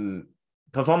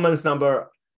performance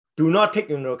number do not take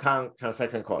into account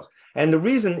transaction costs. And the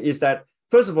reason is that,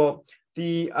 first of all,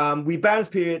 the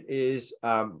rebalance period is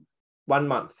 1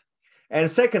 month. And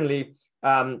secondly,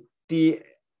 the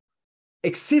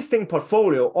existing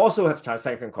portfolio also have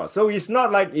transaction costs. So it's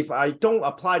not like if I don't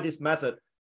apply this method,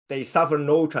 they suffer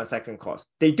no transaction costs.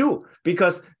 They do,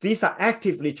 because these are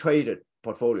actively traded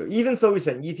portfolio. Even though it's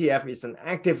an ETF, it's an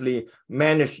actively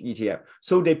managed ETF.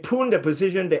 So they prune the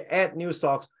position, they add new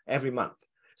stocks every month.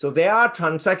 So there are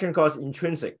transaction costs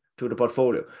intrinsic to the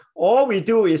portfolio. All we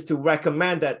do is to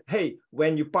recommend that, hey,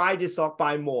 when you buy this stock,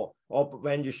 buy more. Or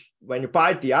when you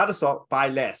buy the other stock, buy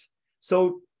less.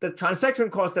 So the transaction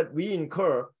costs that we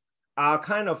incur are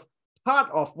kind of part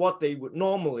of what they would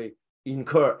normally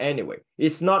incur anyway.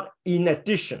 It's not in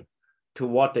addition to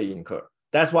what they incur.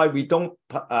 That's why we don't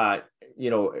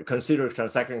consider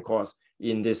transaction costs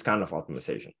in this kind of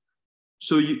optimization.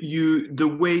 So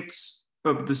the weights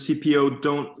of the CPO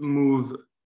don't move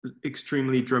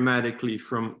extremely dramatically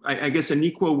from, I guess an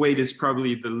equal weight is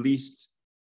probably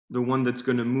the one that's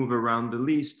going to move around the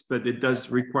least, but it does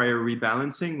require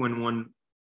rebalancing. When one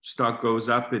stock goes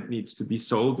up, it needs to be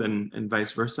sold and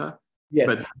vice versa. Yes.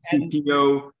 But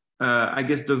CPO, I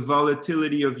guess the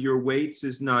volatility of your weights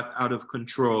is not out of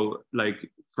control, like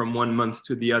from 1 month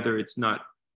to the other, it's not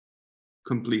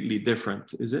completely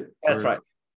different, is it? That's right.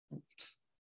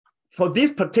 For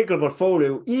this particular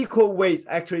portfolio, equal weights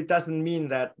actually doesn't mean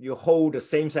that you hold the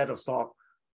same set of stock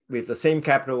with the same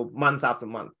capital month after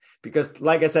month. Because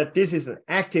like I said, this is an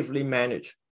actively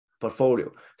managed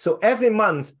portfolio. So every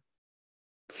month,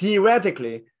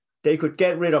 theoretically, they could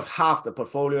get rid of half the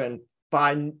portfolio and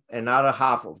buy another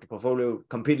half of the portfolio,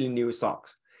 completely new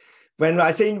stocks. When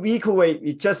I say equal weight,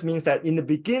 it just means that in the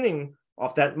beginning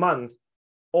of that month,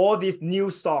 all these new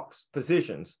stocks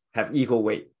positions have equal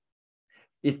weight.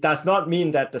 It does not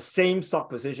mean that the same stock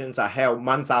positions are held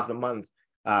month after month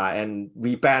and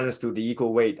rebalanced to the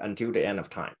equal weight until the end of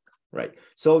time, right?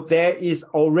 So there is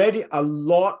already a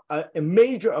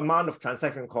major amount of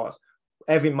transaction costs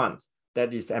every month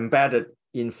that is embedded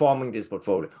in forming this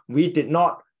portfolio. We did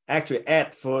not actually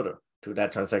add further to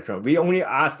that transaction. We only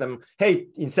asked them, hey,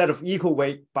 instead of equal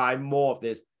weight, buy more of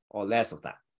this or less of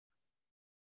that.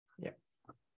 Yeah.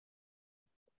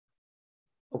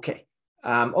 Okay.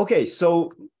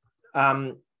 So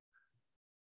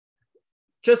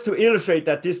just to illustrate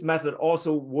that this method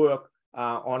also works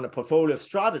on a portfolio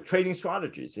of trading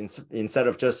strategies instead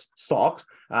of just stocks,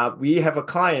 we have a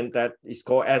client that is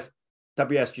called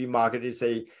WSG Market. It's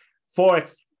a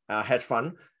Forex hedge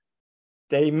fund.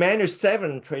 They manage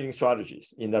 7 trading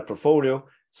strategies in that portfolio.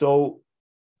 So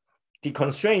the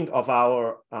constraint of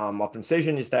our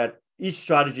optimization is that each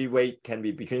strategy weight can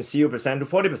be between 0% to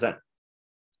 40%.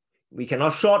 We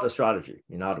cannot short a strategy,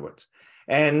 in other words.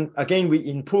 And again, we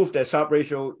improved the Sharpe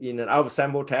ratio in an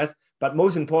out-of-sample test. But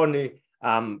most importantly,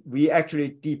 we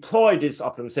actually deployed this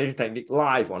optimization technique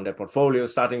live on the portfolio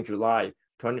starting July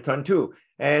 2022.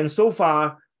 And so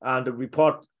far, the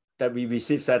that we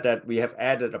received said that we have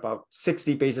added about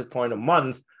 60 basis points a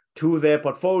month to their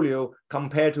portfolio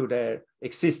compared to their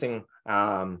existing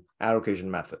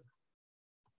allocation method.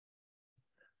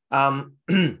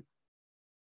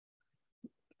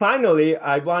 Finally,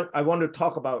 I want to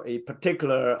talk about a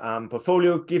particular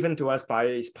portfolio given to us by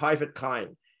a private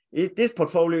client. This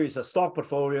portfolio is a stock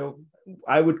portfolio.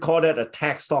 I would call that a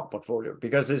tech stock portfolio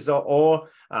because it's all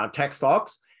tech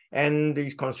stocks, and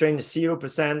the constraint is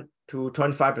 0% to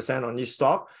 25% on each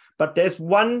stock. But there's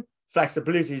one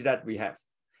flexibility that we have,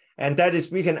 and that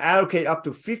is we can allocate up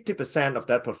to 50% of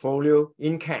that portfolio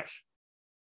in cash.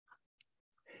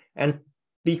 And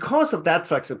because of that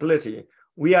flexibility,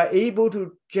 we are able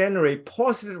to generate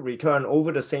positive return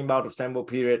over the same amount of sample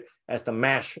period as the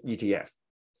MASH ETF,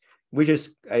 which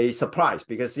is a surprise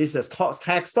because this is a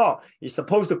tech stock. It's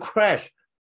supposed to crash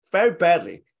very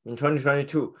badly in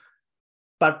 2022.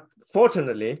 But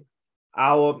fortunately,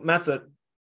 our method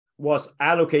was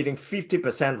allocating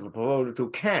 50% of the portfolio to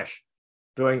cash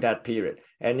during that period.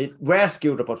 And it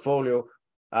rescued the portfolio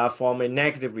from a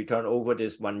negative return over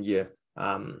this 1 year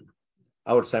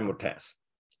out sample test.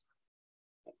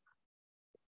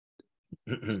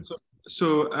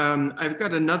 So I've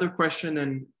got another question,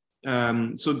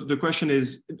 and so the question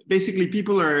is basically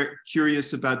people are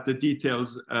curious about the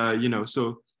details.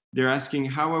 So they're asking,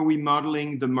 how are we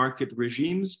modeling the market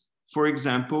regimes? For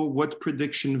example, what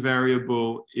prediction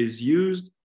variable is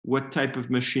used? What type of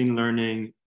machine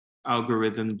learning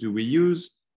algorithm do we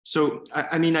use? So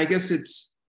I mean, I guess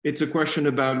it's a question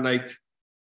about like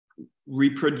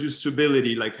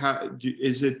reproducibility. Like,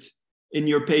 is it in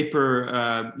your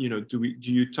paper? Do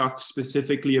you talk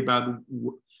specifically about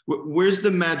where's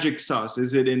the magic sauce?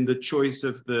 Is it in the choice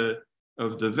of the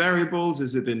variables?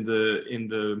 Is it in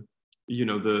the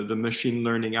machine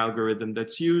learning algorithm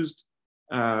that's used?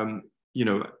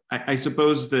 I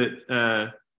suppose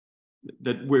that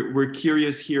that we're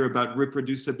curious here about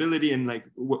reproducibility and like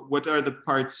what are the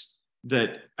parts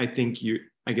that I think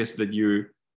that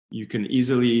you can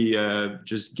easily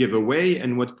just give away,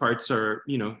 and what parts are,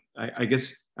 I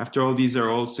guess after all, these are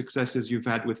all successes you've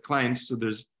had with clients, so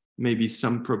there's maybe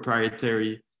some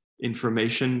proprietary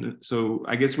information. So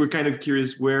I guess we're kind of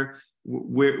curious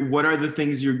what are the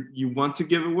things you want to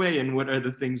give away, and what are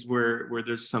the things where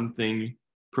there's something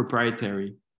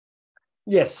proprietary?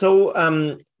 Yes, so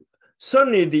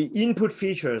certainly the input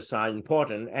features are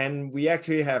important, and we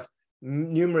actually have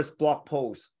numerous blog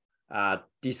posts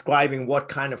describing what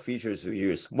kind of features we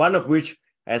use. One of which,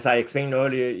 as I explained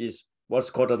earlier, is what's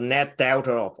called a net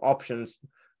delta of options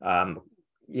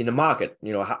in the market.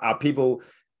 Are people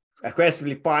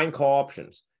aggressively buying call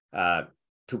options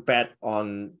to bet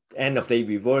on end-of-day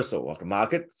reversal of the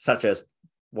market, such as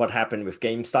what happened with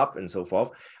GameStop and so forth.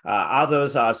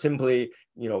 Others are simply,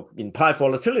 in price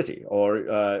volatility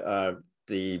or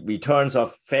the returns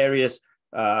of various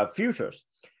futures.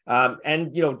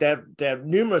 And there are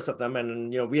numerous of them,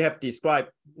 and we have described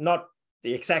not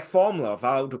the exact formula of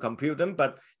how to compute them,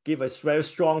 but give a very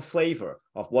strong flavor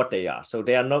of what they are. So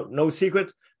they are no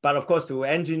secret, but of course to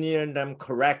engineer them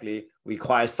correctly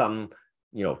requires some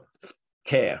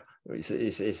care.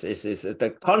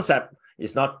 The concept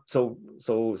is not so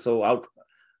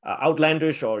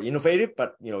outlandish or innovative,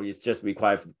 but it's just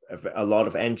requires a lot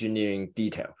of engineering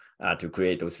detail to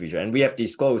create those features. And we have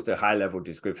disclosed a high-level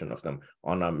description of them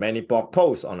on many blog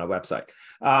posts on our website.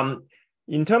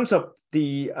 In terms of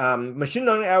the machine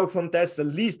learning algorithm, that's the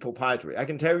least proprietary. I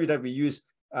can tell you that we use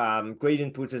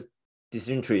gradient boosted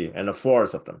decision tree and a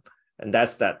forest of them, and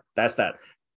that's that.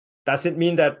 Does it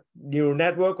mean that neural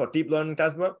network or deep learning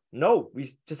doesn't work? No, we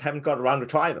just haven't got around to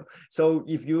try them. So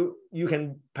if you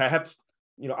can perhaps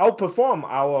outperform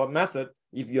our method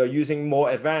if you're using more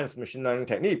advanced machine learning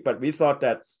technique. But we thought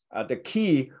that the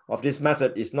key of this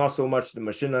method is not so much the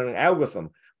machine learning algorithm,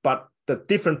 but the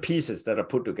different pieces that are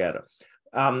put together.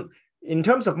 In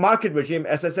terms of market regime,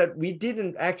 as I said, we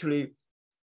didn't actually,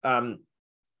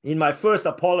 in my first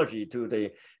apology to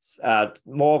the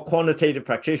more quantitative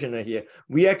practitioner here,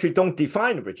 we actually don't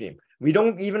define a regime. We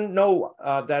don't even know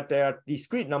that there are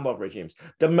discrete number of regimes.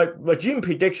 The regime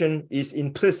prediction is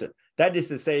implicit. That is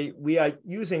to say, we are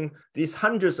using these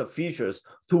hundreds of features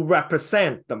to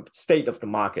represent the state of the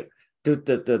market,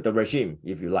 the regime,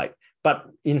 if you like. But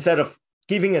instead of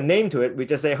giving a name to it, we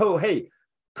just say, oh, hey,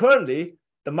 currently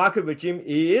the market regime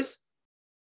is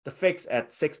the fix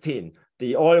at 16,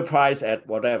 the oil price at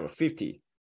whatever, $50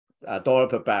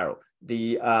 per barrel.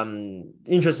 The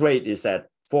interest rate is at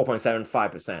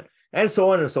 4.75%, and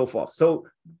so on and so forth. So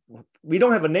we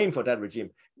don't have a name for that regime.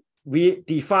 We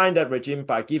define that regime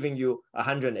by giving you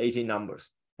 180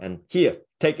 numbers. And here,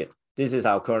 take it. This is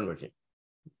our current regime.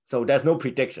 So there's no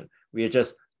prediction. We are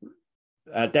just,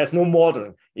 there's no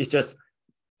modeling. It's just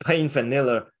plain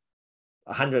vanilla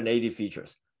 180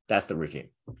 features. That's the regime.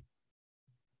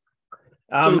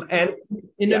 So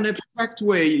in an abstract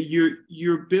way,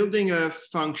 you're building a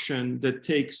function that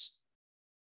takes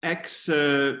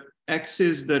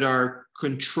x's that are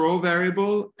control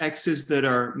variable, x's that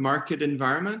are market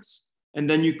environments, and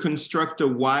then you construct a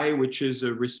y, which is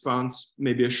a response,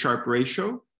 maybe a Sharpe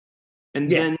ratio, and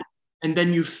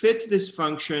then you fit this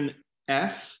function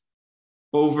f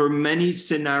over many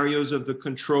scenarios of the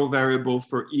control variable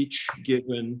for each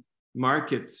given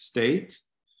market state.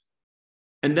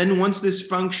 And then once this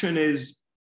function is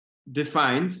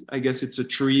defined, I guess it's a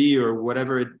tree or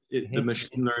whatever the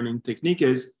machine learning technique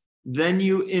is, then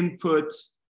you input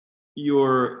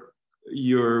your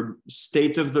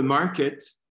state of the market,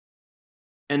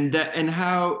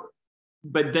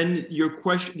 but then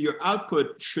your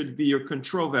output should be your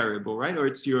control variable, right? Or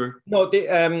it's your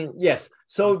yes.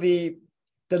 So the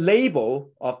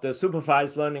label of the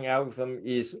supervised learning algorithm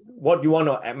is what you want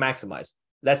to maximize.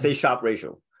 Let's say Sharpe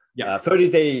ratio.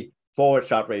 30-day forward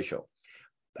Sharpe ratio.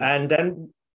 And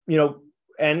then,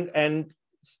 and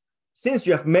since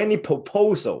you have many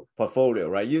proposal portfolio,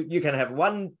 right? You can have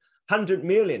 100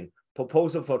 million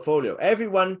proposal portfolio.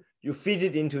 Everyone, you feed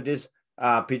it into this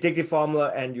predictive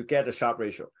formula and you get a Sharpe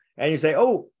ratio. And you say,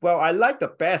 oh, well, I like the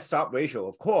best Sharpe ratio,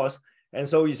 of course. And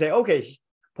so you say, okay,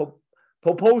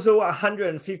 proposal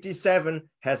 157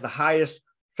 has the highest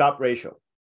Sharpe ratio.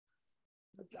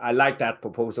 I like that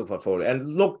proposal portfolio, and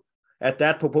look at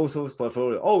that proposal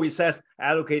portfolio. Oh, it says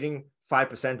allocating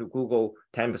 5% to Google,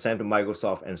 10% to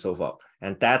Microsoft, and so forth.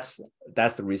 And that's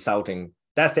the resulting,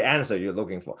 that's the answer you're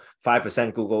looking for.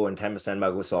 5% Google and 10%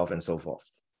 Microsoft, and so forth.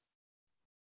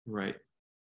 Right.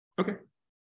 Okay.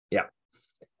 Yeah.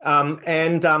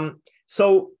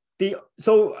 So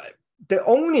the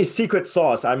only secret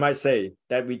sauce, I might say,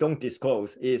 that we don't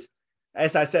disclose is,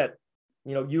 as I said,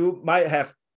 you might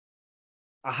have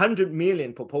 100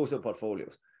 million proposal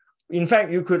portfolios. In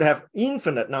fact, you could have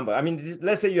infinite number. I mean,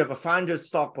 let's say you have a 500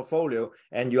 stock portfolio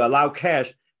and you allow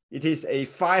cash. It is a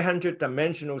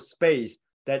 500-dimensional space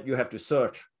that you have to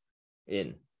search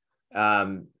in.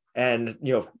 And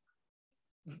you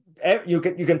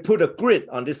can put a grid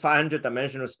on this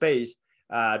 500-dimensional space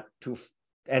and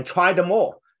try them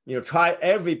all. Try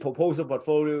every proposal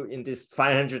portfolio in this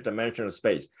 500-dimensional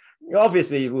space.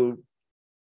 Obviously, it will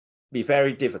be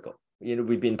very difficult. It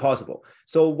would be impossible.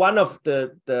 So one of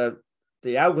the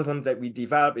algorithm that we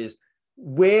develop is,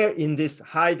 where in this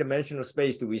high dimensional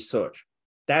space do we search?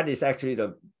 That is actually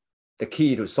the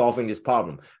key to solving this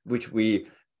problem,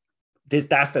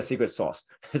 that's the secret sauce.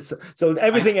 So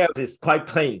everything else is quite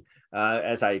plain,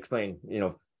 as I explained.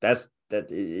 That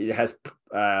it has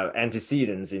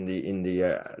antecedents in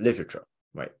the literature,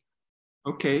 right?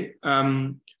 Okay.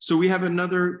 So we have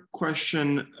another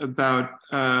question about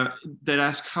that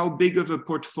asks, how big of a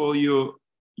portfolio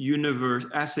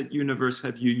asset universe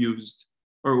have you used,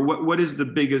 or what is the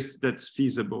biggest that's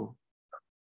feasible?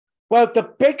 Well, the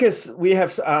biggest we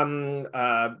have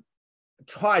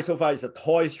tried so far is the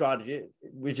toy strategy,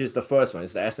 which is the first one.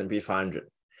 It's the S&P 500.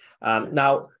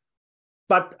 Now,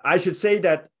 but I should say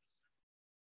that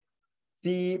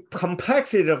the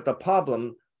complexity of the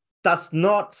problem does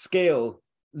not scale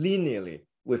linearly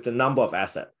with the number of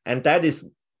assets. And that is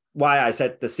why I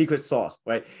said the secret sauce,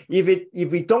 right?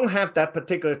 If we don't have that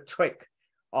particular trick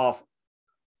of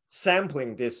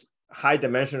sampling this high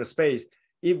dimensional space,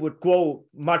 it would grow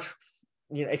much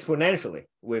exponentially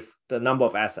with the number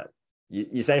of assets.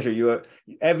 Essentially,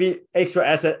 every extra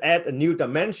asset add a new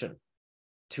dimension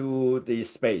to the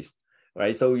space,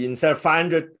 right? So instead of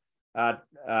 500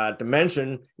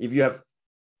 dimension, if you have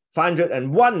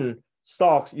 501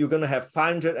 stocks, you're going to have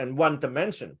 501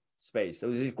 dimension space. So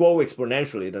it grow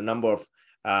exponentially, the number of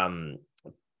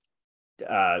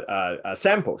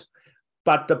samples.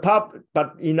 But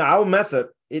in our method,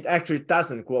 it actually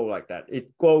doesn't grow like that.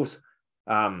 It grows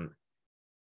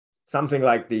something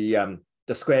like the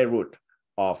square root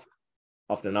of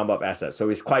the number of assets. So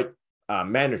it's quite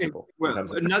manageable. Well,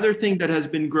 another thing that has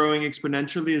been growing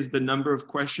exponentially is the number of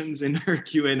questions in our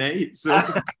Q&A. So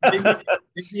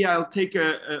maybe I'll take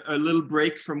a little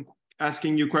break from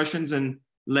asking you questions and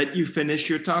let you finish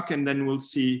your talk, and then we'll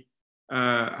see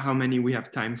how many we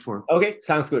have time for. Okay,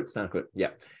 sounds good. Yeah.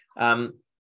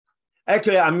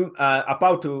 Actually, I'm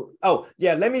about to,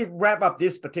 let me wrap up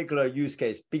this particular use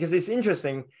case because it's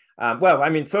interesting. Well, I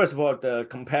mean, first of all, the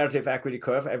comparative equity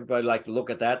curve, everybody like to look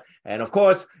at that. And of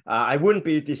course, I wouldn't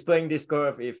be displaying this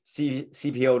curve if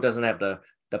CPO doesn't have the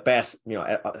best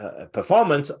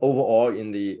performance overall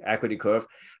in the equity curve.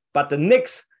 But the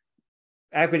next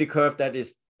equity curve that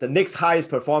is the next highest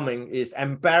performing is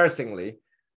embarrassingly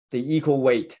the equal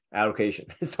weight allocation.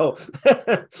 So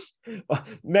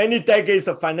many decades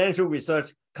of financial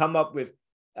research come up with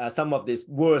some of this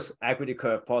worst equity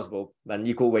curve possible, and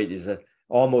equal weight is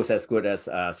almost as good as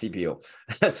CPO.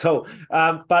 So,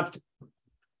 but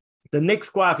the next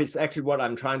graph is actually what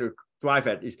I'm trying to drive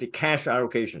at, is the cash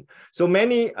allocation. So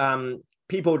many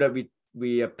people that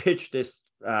we pitch this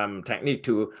technique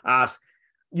to ask,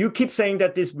 you keep saying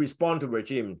that this respond to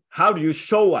regime. How do you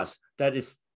show us that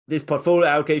this portfolio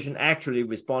allocation actually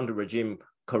respond to regime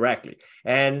correctly?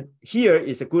 And here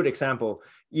is a good example.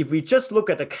 If we just look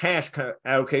at the cash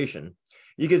allocation,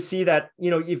 you can see that,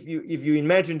 if you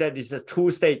imagine that it's a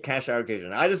two-state cash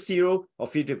allocation, either 0 or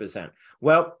 50%.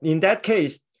 Well, in that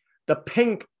case, the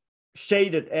pink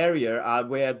shaded area are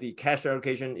where the cash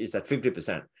allocation is at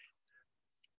 50%.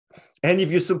 And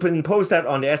if you superimpose that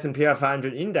on the S&P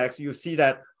 500 index, you see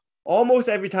that almost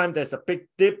every time there's a big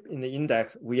dip in the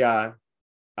index, we are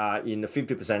in the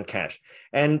 50% cash.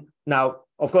 And now,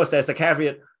 of course, there's a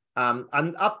caveat.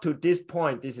 And up to this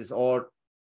point, this is all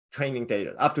training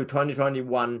data. Up to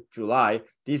 2021 July,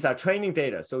 these are training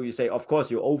data. So you say, of course,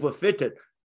 you overfitted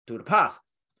to the past.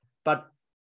 But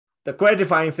the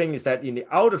gratifying thing is that in the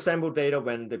out of sample data,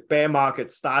 when the bear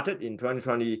market started in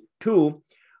 2022,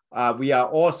 we are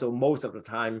also most of the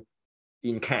time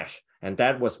in cash. And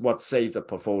that was what saved the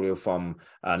portfolio from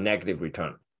negative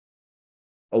return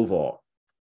overall.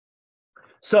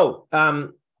 So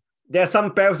there are some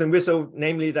bells and whistles,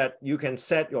 namely that you can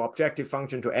set your objective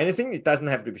function to anything. It doesn't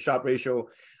have to be Sharpe ratio.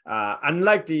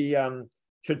 Unlike the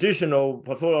traditional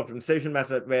portfolio optimization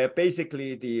method, where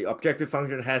basically the objective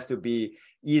function has to be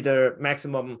either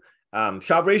maximum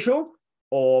Sharpe ratio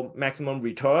or maximum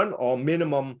return or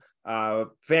minimum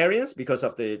variance, because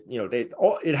of the,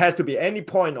 it has to be any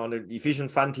point on the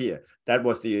efficient frontier. That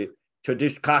was the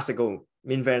traditional classical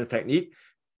mean variance technique,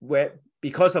 where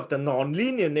because of the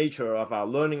nonlinear nature of our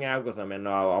learning algorithm and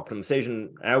our optimization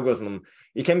algorithm,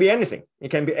 it can be anything. It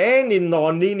can be any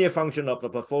nonlinear function of the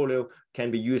portfolio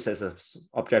can be used as an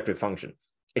objective function.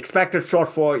 Expected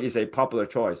shortfall is a popular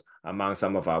choice among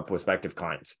some of our prospective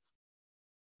clients.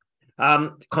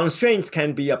 Constraints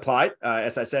can be applied,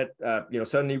 as I said,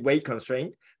 certainly weight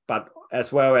constraint, but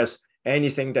as well as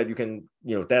anything that you can,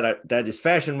 that is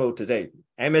fashionable today.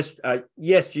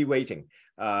 ESG weighting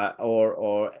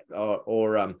or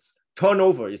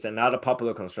turnover is another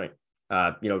popular constraint.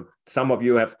 Some of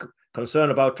you have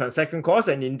concern about transaction costs,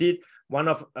 and indeed, one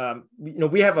of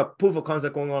we have a proof of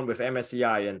concept going on with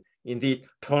MSCI, and indeed,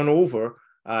 turnover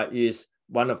is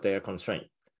one of their constraints.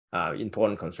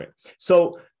 Important constraint.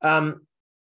 So,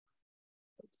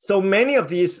 so many of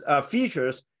these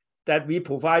features that we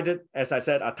provided, as I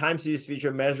said, are time series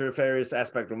feature, measure various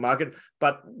aspects of the market,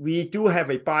 but we do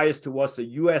have a bias towards the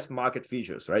US market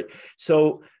features, right?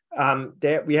 So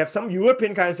there we have some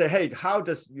European guys say, hey, how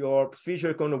does your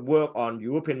feature going to work on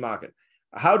European market?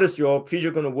 How does your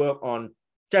feature going to work on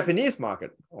Japanese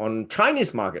market, on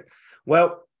Chinese market?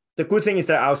 Well, the good thing is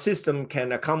that our system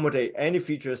can accommodate any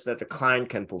features that the client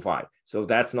can provide. So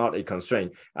that's not a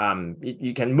constraint.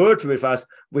 You can merge with us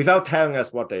without telling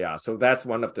us what they are. So that's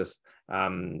one of this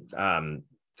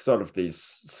sort of the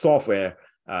software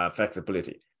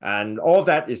flexibility. And all of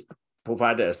that is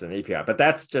provided as an API, but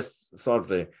that's just sort of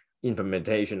the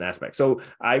implementation aspect. So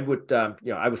I would,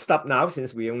 I would stop now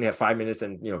since we only have 5 minutes,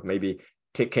 and maybe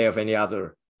take care of any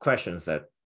other questions that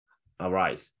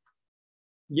arise.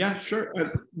 Yeah, sure.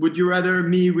 Would you rather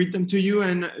me read them to you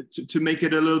and to make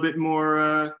it a little bit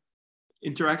more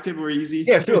interactive or easy?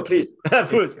 Yeah, sure, please.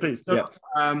 Please. So, yeah.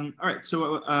 All right.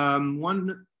 So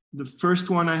the first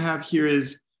one I have here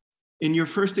is, in your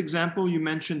first example, you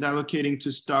mentioned allocating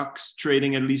to stocks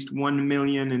trading at least 1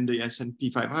 million in the S&P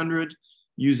 500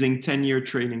 using 10-year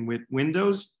trading with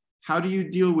windows. How do you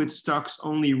deal with stocks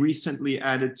only recently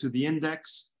added to the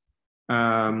index,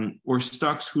 or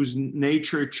stocks whose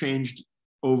nature changed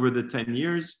over the 10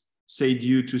 years, say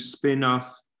due to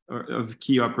spin-off of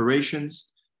key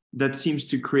operations? That seems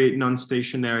to create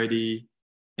non-stationarity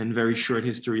and very short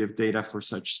history of data for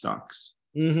such stocks.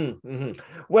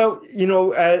 Well,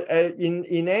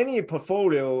 in any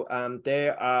portfolio,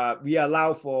 we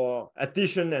allow for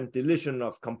addition and deletion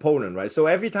of component, right? So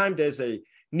every time there's a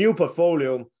new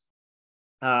portfolio,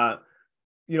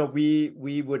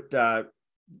 we would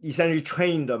essentially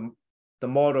train the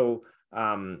model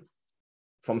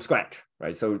from scratch,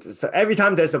 right? So every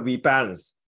time there's a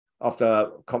rebalance of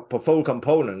the portfolio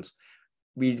components,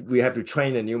 we have to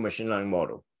train a new machine learning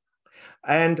model.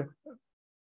 And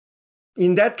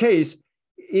in that case,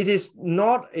 it is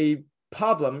not a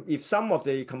problem if some of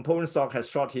the component stock has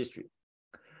short history.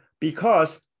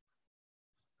 because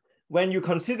when you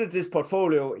consider this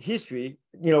portfolio history,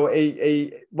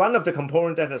 one of the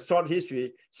components that has short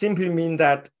history simply mean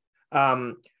that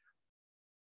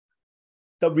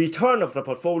the return of the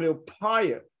portfolio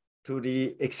prior to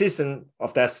the existence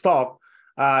of that stock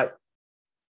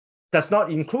does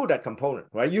not include that component,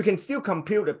 right? You can still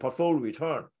compute the portfolio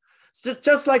return. So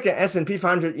just like the S&P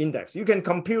 500 index, you can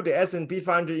compute the S&P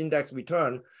 500 index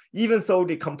return even though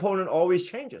the component always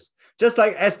changes. Just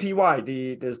like SPY,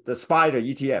 the SPDR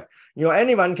ETF.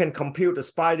 Anyone can compute the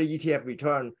SPDR ETF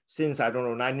return since,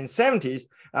 1970s,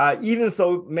 even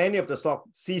though many of the stocks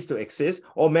ceased to exist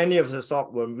or many of the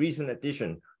stocks were recent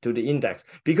addition to the index.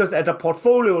 Because at the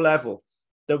portfolio level,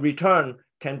 the return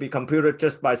can be computed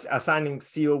just by assigning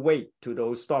zero weight to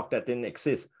those stocks that didn't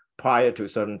exist prior to a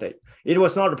certain date. It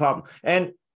was not a problem.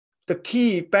 And the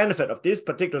key benefit of this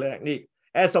particular technique,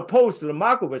 as opposed to the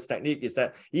Markowitz technique, is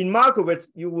that in Markowitz,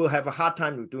 you will have a hard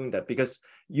time doing that because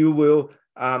you will,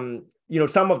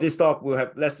 some of these stocks will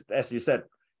have less, as you said,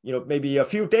 maybe a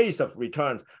few days of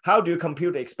returns. How do you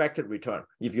compute the expected return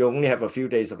if you only have a few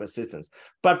days of assistance?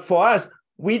 But for us,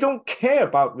 we don't care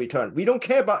about return. We don't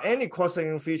care about any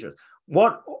cross-sectional features.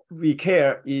 What we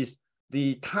care is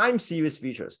the time series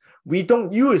features. We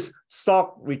don't use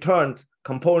stock return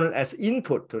component as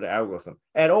input to the algorithm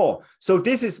at all. So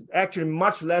this is actually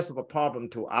much less of a problem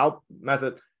to our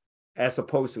method as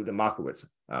opposed to the Markowitz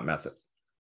method.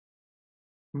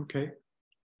 Okay.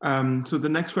 So the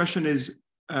next question is,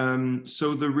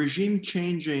 so the regime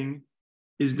changing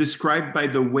is described by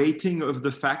the weighting of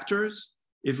the factors.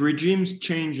 If regimes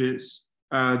changes,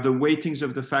 the weightings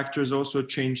of the factors also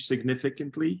change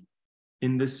significantly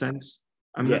in this sense.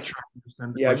 I'm not sure I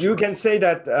understand the question. You can say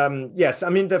that, yes. I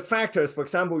mean, the factors, for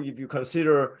example, if you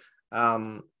consider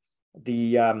the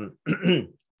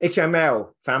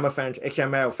HML, Fama-French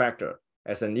HML factor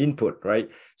as an input, right?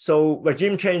 So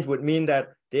regime change would mean that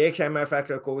the HML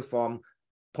factor goes from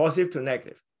positive to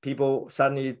negative. People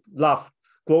suddenly love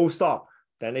growth stock,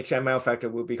 then HML factor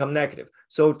will become negative.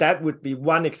 So that would be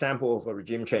one example of a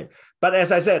regime change. But as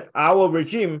I said, our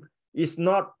regime is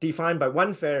not defined by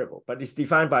one variable, but it's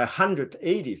defined by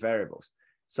 180 variables.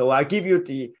 So I give you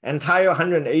the entire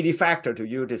 180 factor to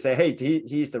you to say, hey,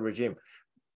 here's the regime.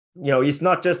 It's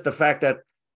not just the fact that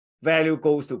value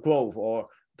goes to growth or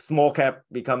small cap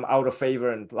become out of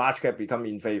favor and large cap become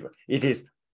in favor. It is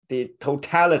the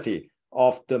totality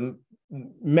of the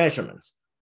measurements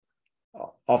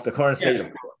of the current state of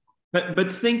growth.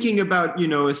 But thinking about,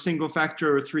 a single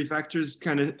factor or three factors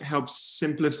kind of helps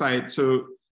simplify it. So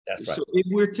that's right. So if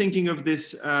we're thinking of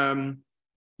this,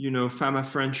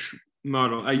 Fama-French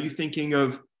model, are you thinking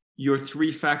of your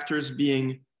three factors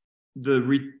being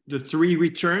the three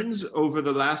returns over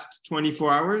the last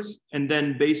 24 hours? And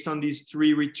then based on these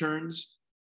three returns,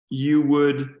 you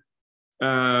would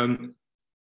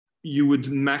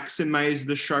maximize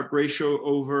the Sharpe ratio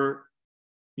over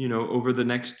the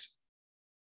next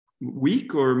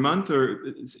week or month? Or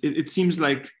it seems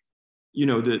like,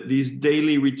 these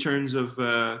daily returns of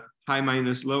high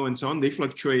minus low and so on, they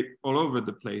fluctuate all over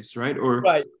the place, right? Or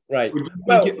right.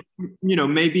 Well,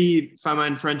 maybe Fama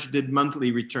and French did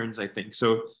monthly returns, I think.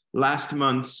 So last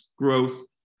month's growth,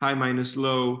 high minus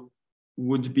low,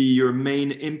 would be your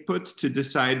main input to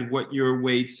decide what your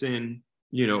weights in,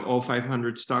 all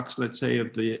 500 stocks, let's say,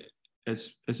 of the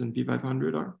S&P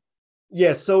 500 are.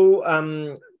 Yes. So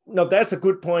no, that's a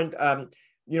good point. A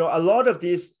lot of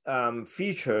these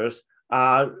features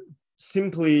are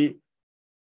simply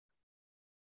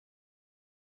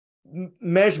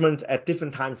measurements at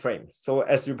different time frames. So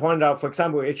as you pointed out, for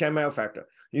example, HML factor,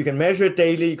 you can measure it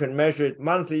daily, you can measure it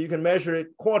monthly, you can measure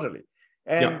it quarterly.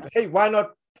 And hey, why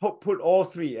not put all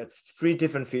three at three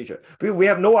different features? We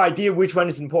have no idea which one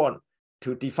is important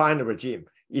to define the regime.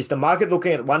 Is the market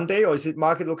looking at 1 day or is it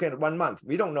market looking at 1 month?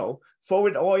 We don't know. Throw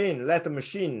it all in, let the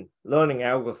machine learning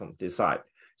algorithm decide.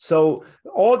 So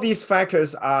all these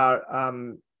factors are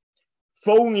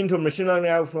thrown into a machine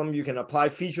learning algorithm. You can apply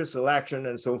feature selection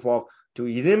and so forth to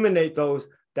eliminate those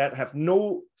that have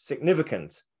no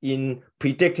significance in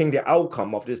predicting the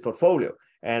outcome of this portfolio.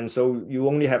 And so you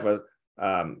only have the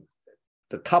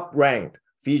top ranked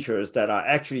features that are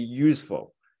actually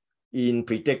useful in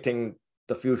predicting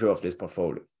the future of this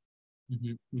portfolio.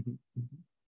 Mm-hmm, mm-hmm, mm-hmm.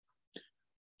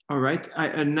 All right.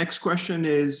 Next question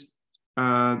is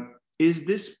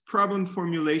this problem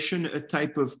formulation a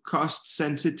type of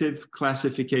cost-sensitive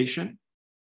classification?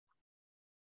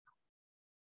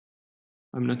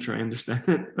 I'm not sure I understand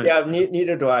it. But... Yeah,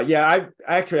 neither do I. Yeah,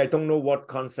 I don't know what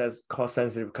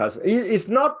cost-sensitive classification. It's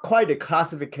not quite a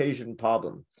classification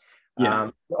problem.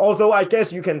 Yeah. Although I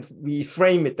guess you can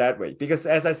reframe it that way, because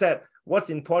as I said, what's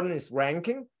important is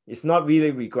ranking. It's not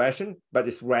really regression, but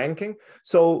it's ranking.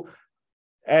 So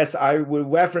as I will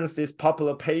reference this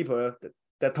popular paper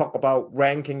that talk about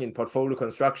ranking in portfolio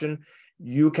construction,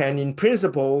 you can, in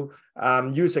principle,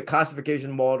 use a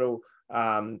classification model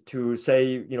to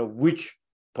say, which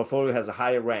portfolio has a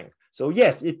higher rank. So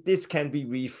yes, this can be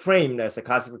reframed as a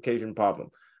classification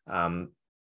problem,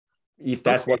 if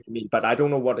that's what you mean. But I don't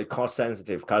know what a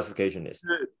cost-sensitive classification is.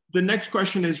 The next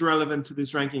question is relevant to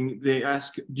this ranking. They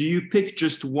ask, do you pick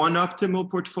just one optimal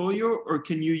portfolio, or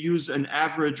can you use an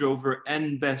average over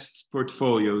n best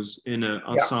portfolios in an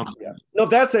ensemble? Yeah. No,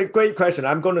 that's a great question.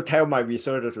 I'm going to tell my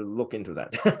researcher to look into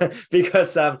that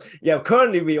because,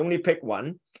 currently we only pick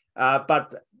one.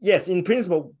 But yes, in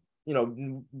principle,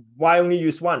 why only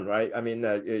use one, right? I mean,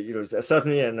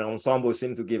 certainly an ensemble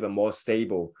seems to give a more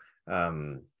stable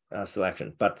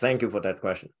selection. But thank you for that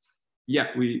question. Yeah,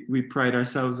 we pride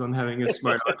ourselves on having a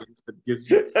smart audience that gives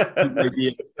good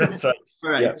ideas. That's right. All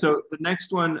right. So the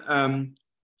next one,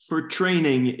 for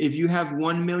training, if you have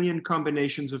 1 million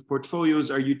combinations of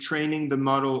portfolios, are you training the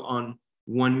model on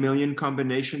 1 million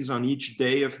combinations on each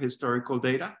day of historical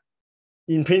data?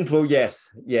 In principle, yes.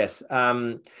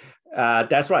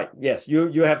 That's right. Yes,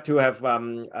 you have to have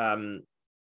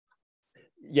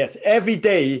yes, every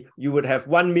day you would have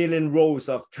 1 million rows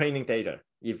of training data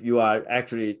if you are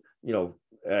actually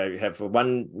have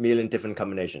 1 million different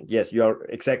combinations. Yes, you are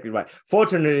exactly right.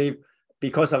 Fortunately,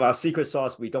 because of our secret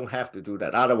sauce, we don't have to do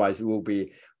that. Otherwise, it will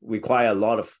require a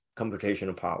lot of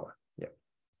computational power. Yeah.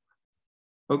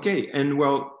 Okay, and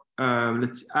well,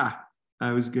 there's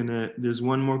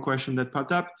one more question that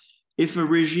popped up. If a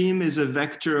regime is a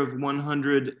vector of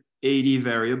 180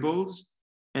 variables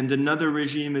and another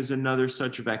regime is another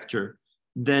such vector,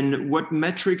 then what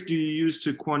metric do you use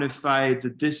to quantify the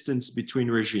distance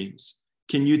between regimes?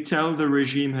 Can you tell the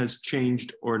regime has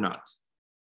changed or not?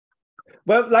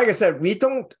 Well, like I said, we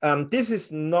don't, this is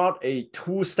not a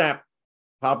two-step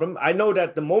problem. I know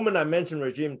that the moment I mention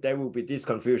regime, there will be this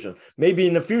confusion. Maybe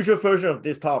in the future version of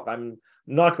this talk, I'm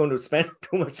not going to spend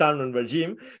too much time on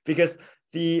regime, because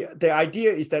the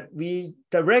idea is that we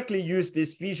directly use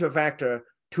this feature factor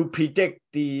to predict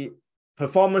the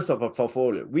performance of a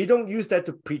portfolio. We don't use that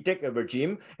to predict a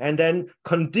regime and then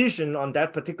condition on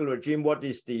that particular regime what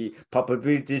is the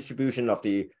probability distribution of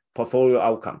the portfolio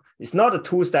outcome. It's not a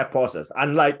two-step process,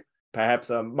 unlike perhaps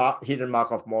a hidden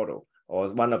Markov model or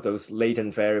one of those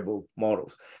latent variable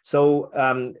models. So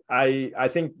I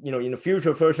think in the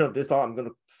future version of this talk, I'm going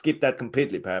to skip that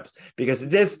completely, perhaps, because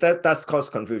that does cause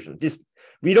confusion.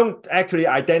 We don't actually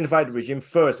identify the regime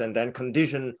first and then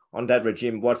condition on that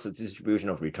regime what's the distribution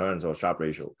of returns or Sharpe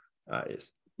ratio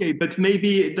is. Okay, but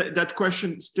maybe that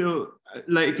question still,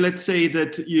 like, let's say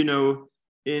that,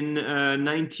 in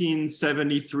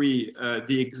 1973,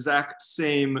 the exact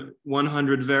same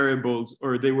 100 variables,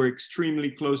 or they were extremely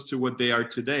close to what they are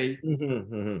today,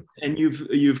 and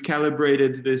you've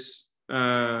calibrated this,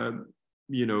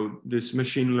 this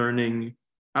machine learning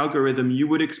algorithm, you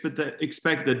would expect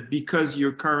that because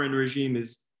your current regime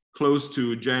is close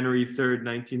to January 3rd,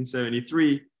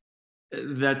 1973,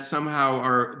 that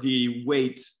somehow the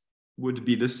weight would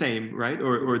be the same, right?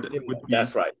 Or that would be...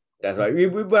 That's right. That's right. We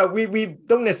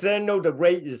don't necessarily know the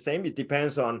rate is the same. It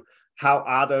depends on how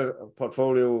other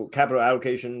portfolio capital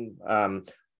allocation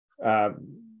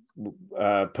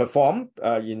perform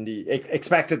in the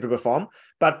expected to perform,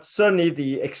 but certainly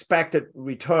the expected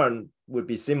return would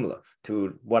be similar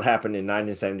to what happened in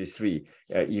 1973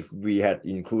 if we had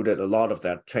included a lot of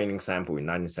that training sample in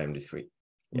 1973.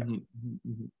 Yeah.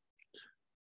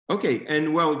 Okay,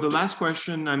 and well, the last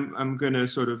question, I'm going to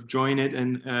sort of join it,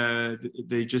 and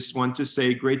they just want to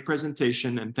say great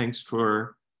presentation and thanks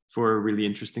for a really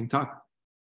interesting talk.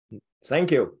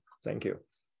 Thank you.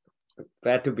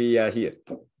 Glad to be here.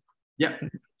 Yeah,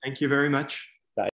 thank you very much.